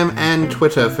 Instagram, and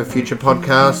Twitter for future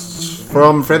podcasts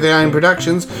from Fred the Alien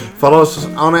Productions. Follow us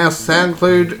on our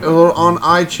SoundCloud or on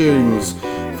iTunes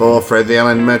for Fred the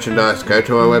Alien merchandise. Go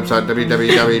to our website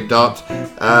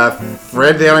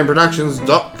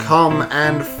www.fredthealienproductions.com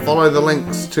and follow the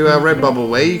links to our Redbubble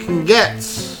where you can get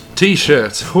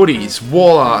T-shirts, hoodies,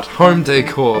 wall art, home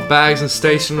decor, bags and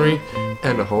stationery,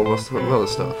 and a whole lot of other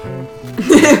stuff.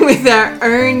 With our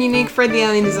own unique Fred the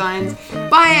Alien designs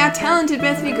by our talented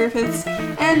Bethany Griffiths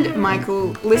and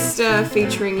Michael Lister,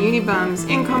 featuring Unibums,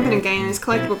 Incompetent Gamers,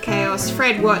 Collectible Chaos,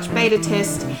 Fred Watch, Beta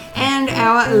Test, and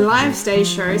our live stage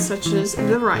shows such as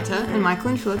The Writer and Michael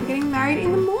and Philip are getting married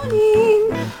in the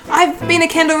morning. I've been a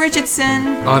Kendall Richardson.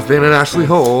 I've been an Ashley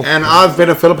Hall. And I've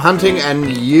been a Philip Hunting, and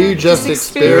you just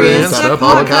experienced a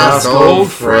podcast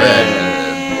called Fred.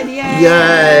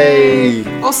 Yay!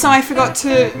 Also, I forgot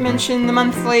to mention the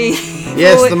monthly.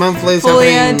 Yes, the monthly is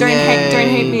happening. Don't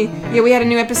hate me. Yeah, we had a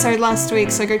new episode last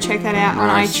week, so go check that out on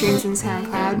Nice. iTunes and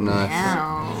SoundCloud. Nice.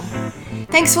 Now.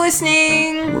 Thanks for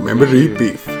listening. Remember to eat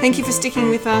beef. Thank you for sticking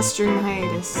with us during the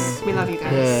hiatus. We love you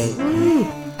guys.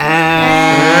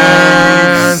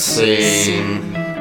 And scene.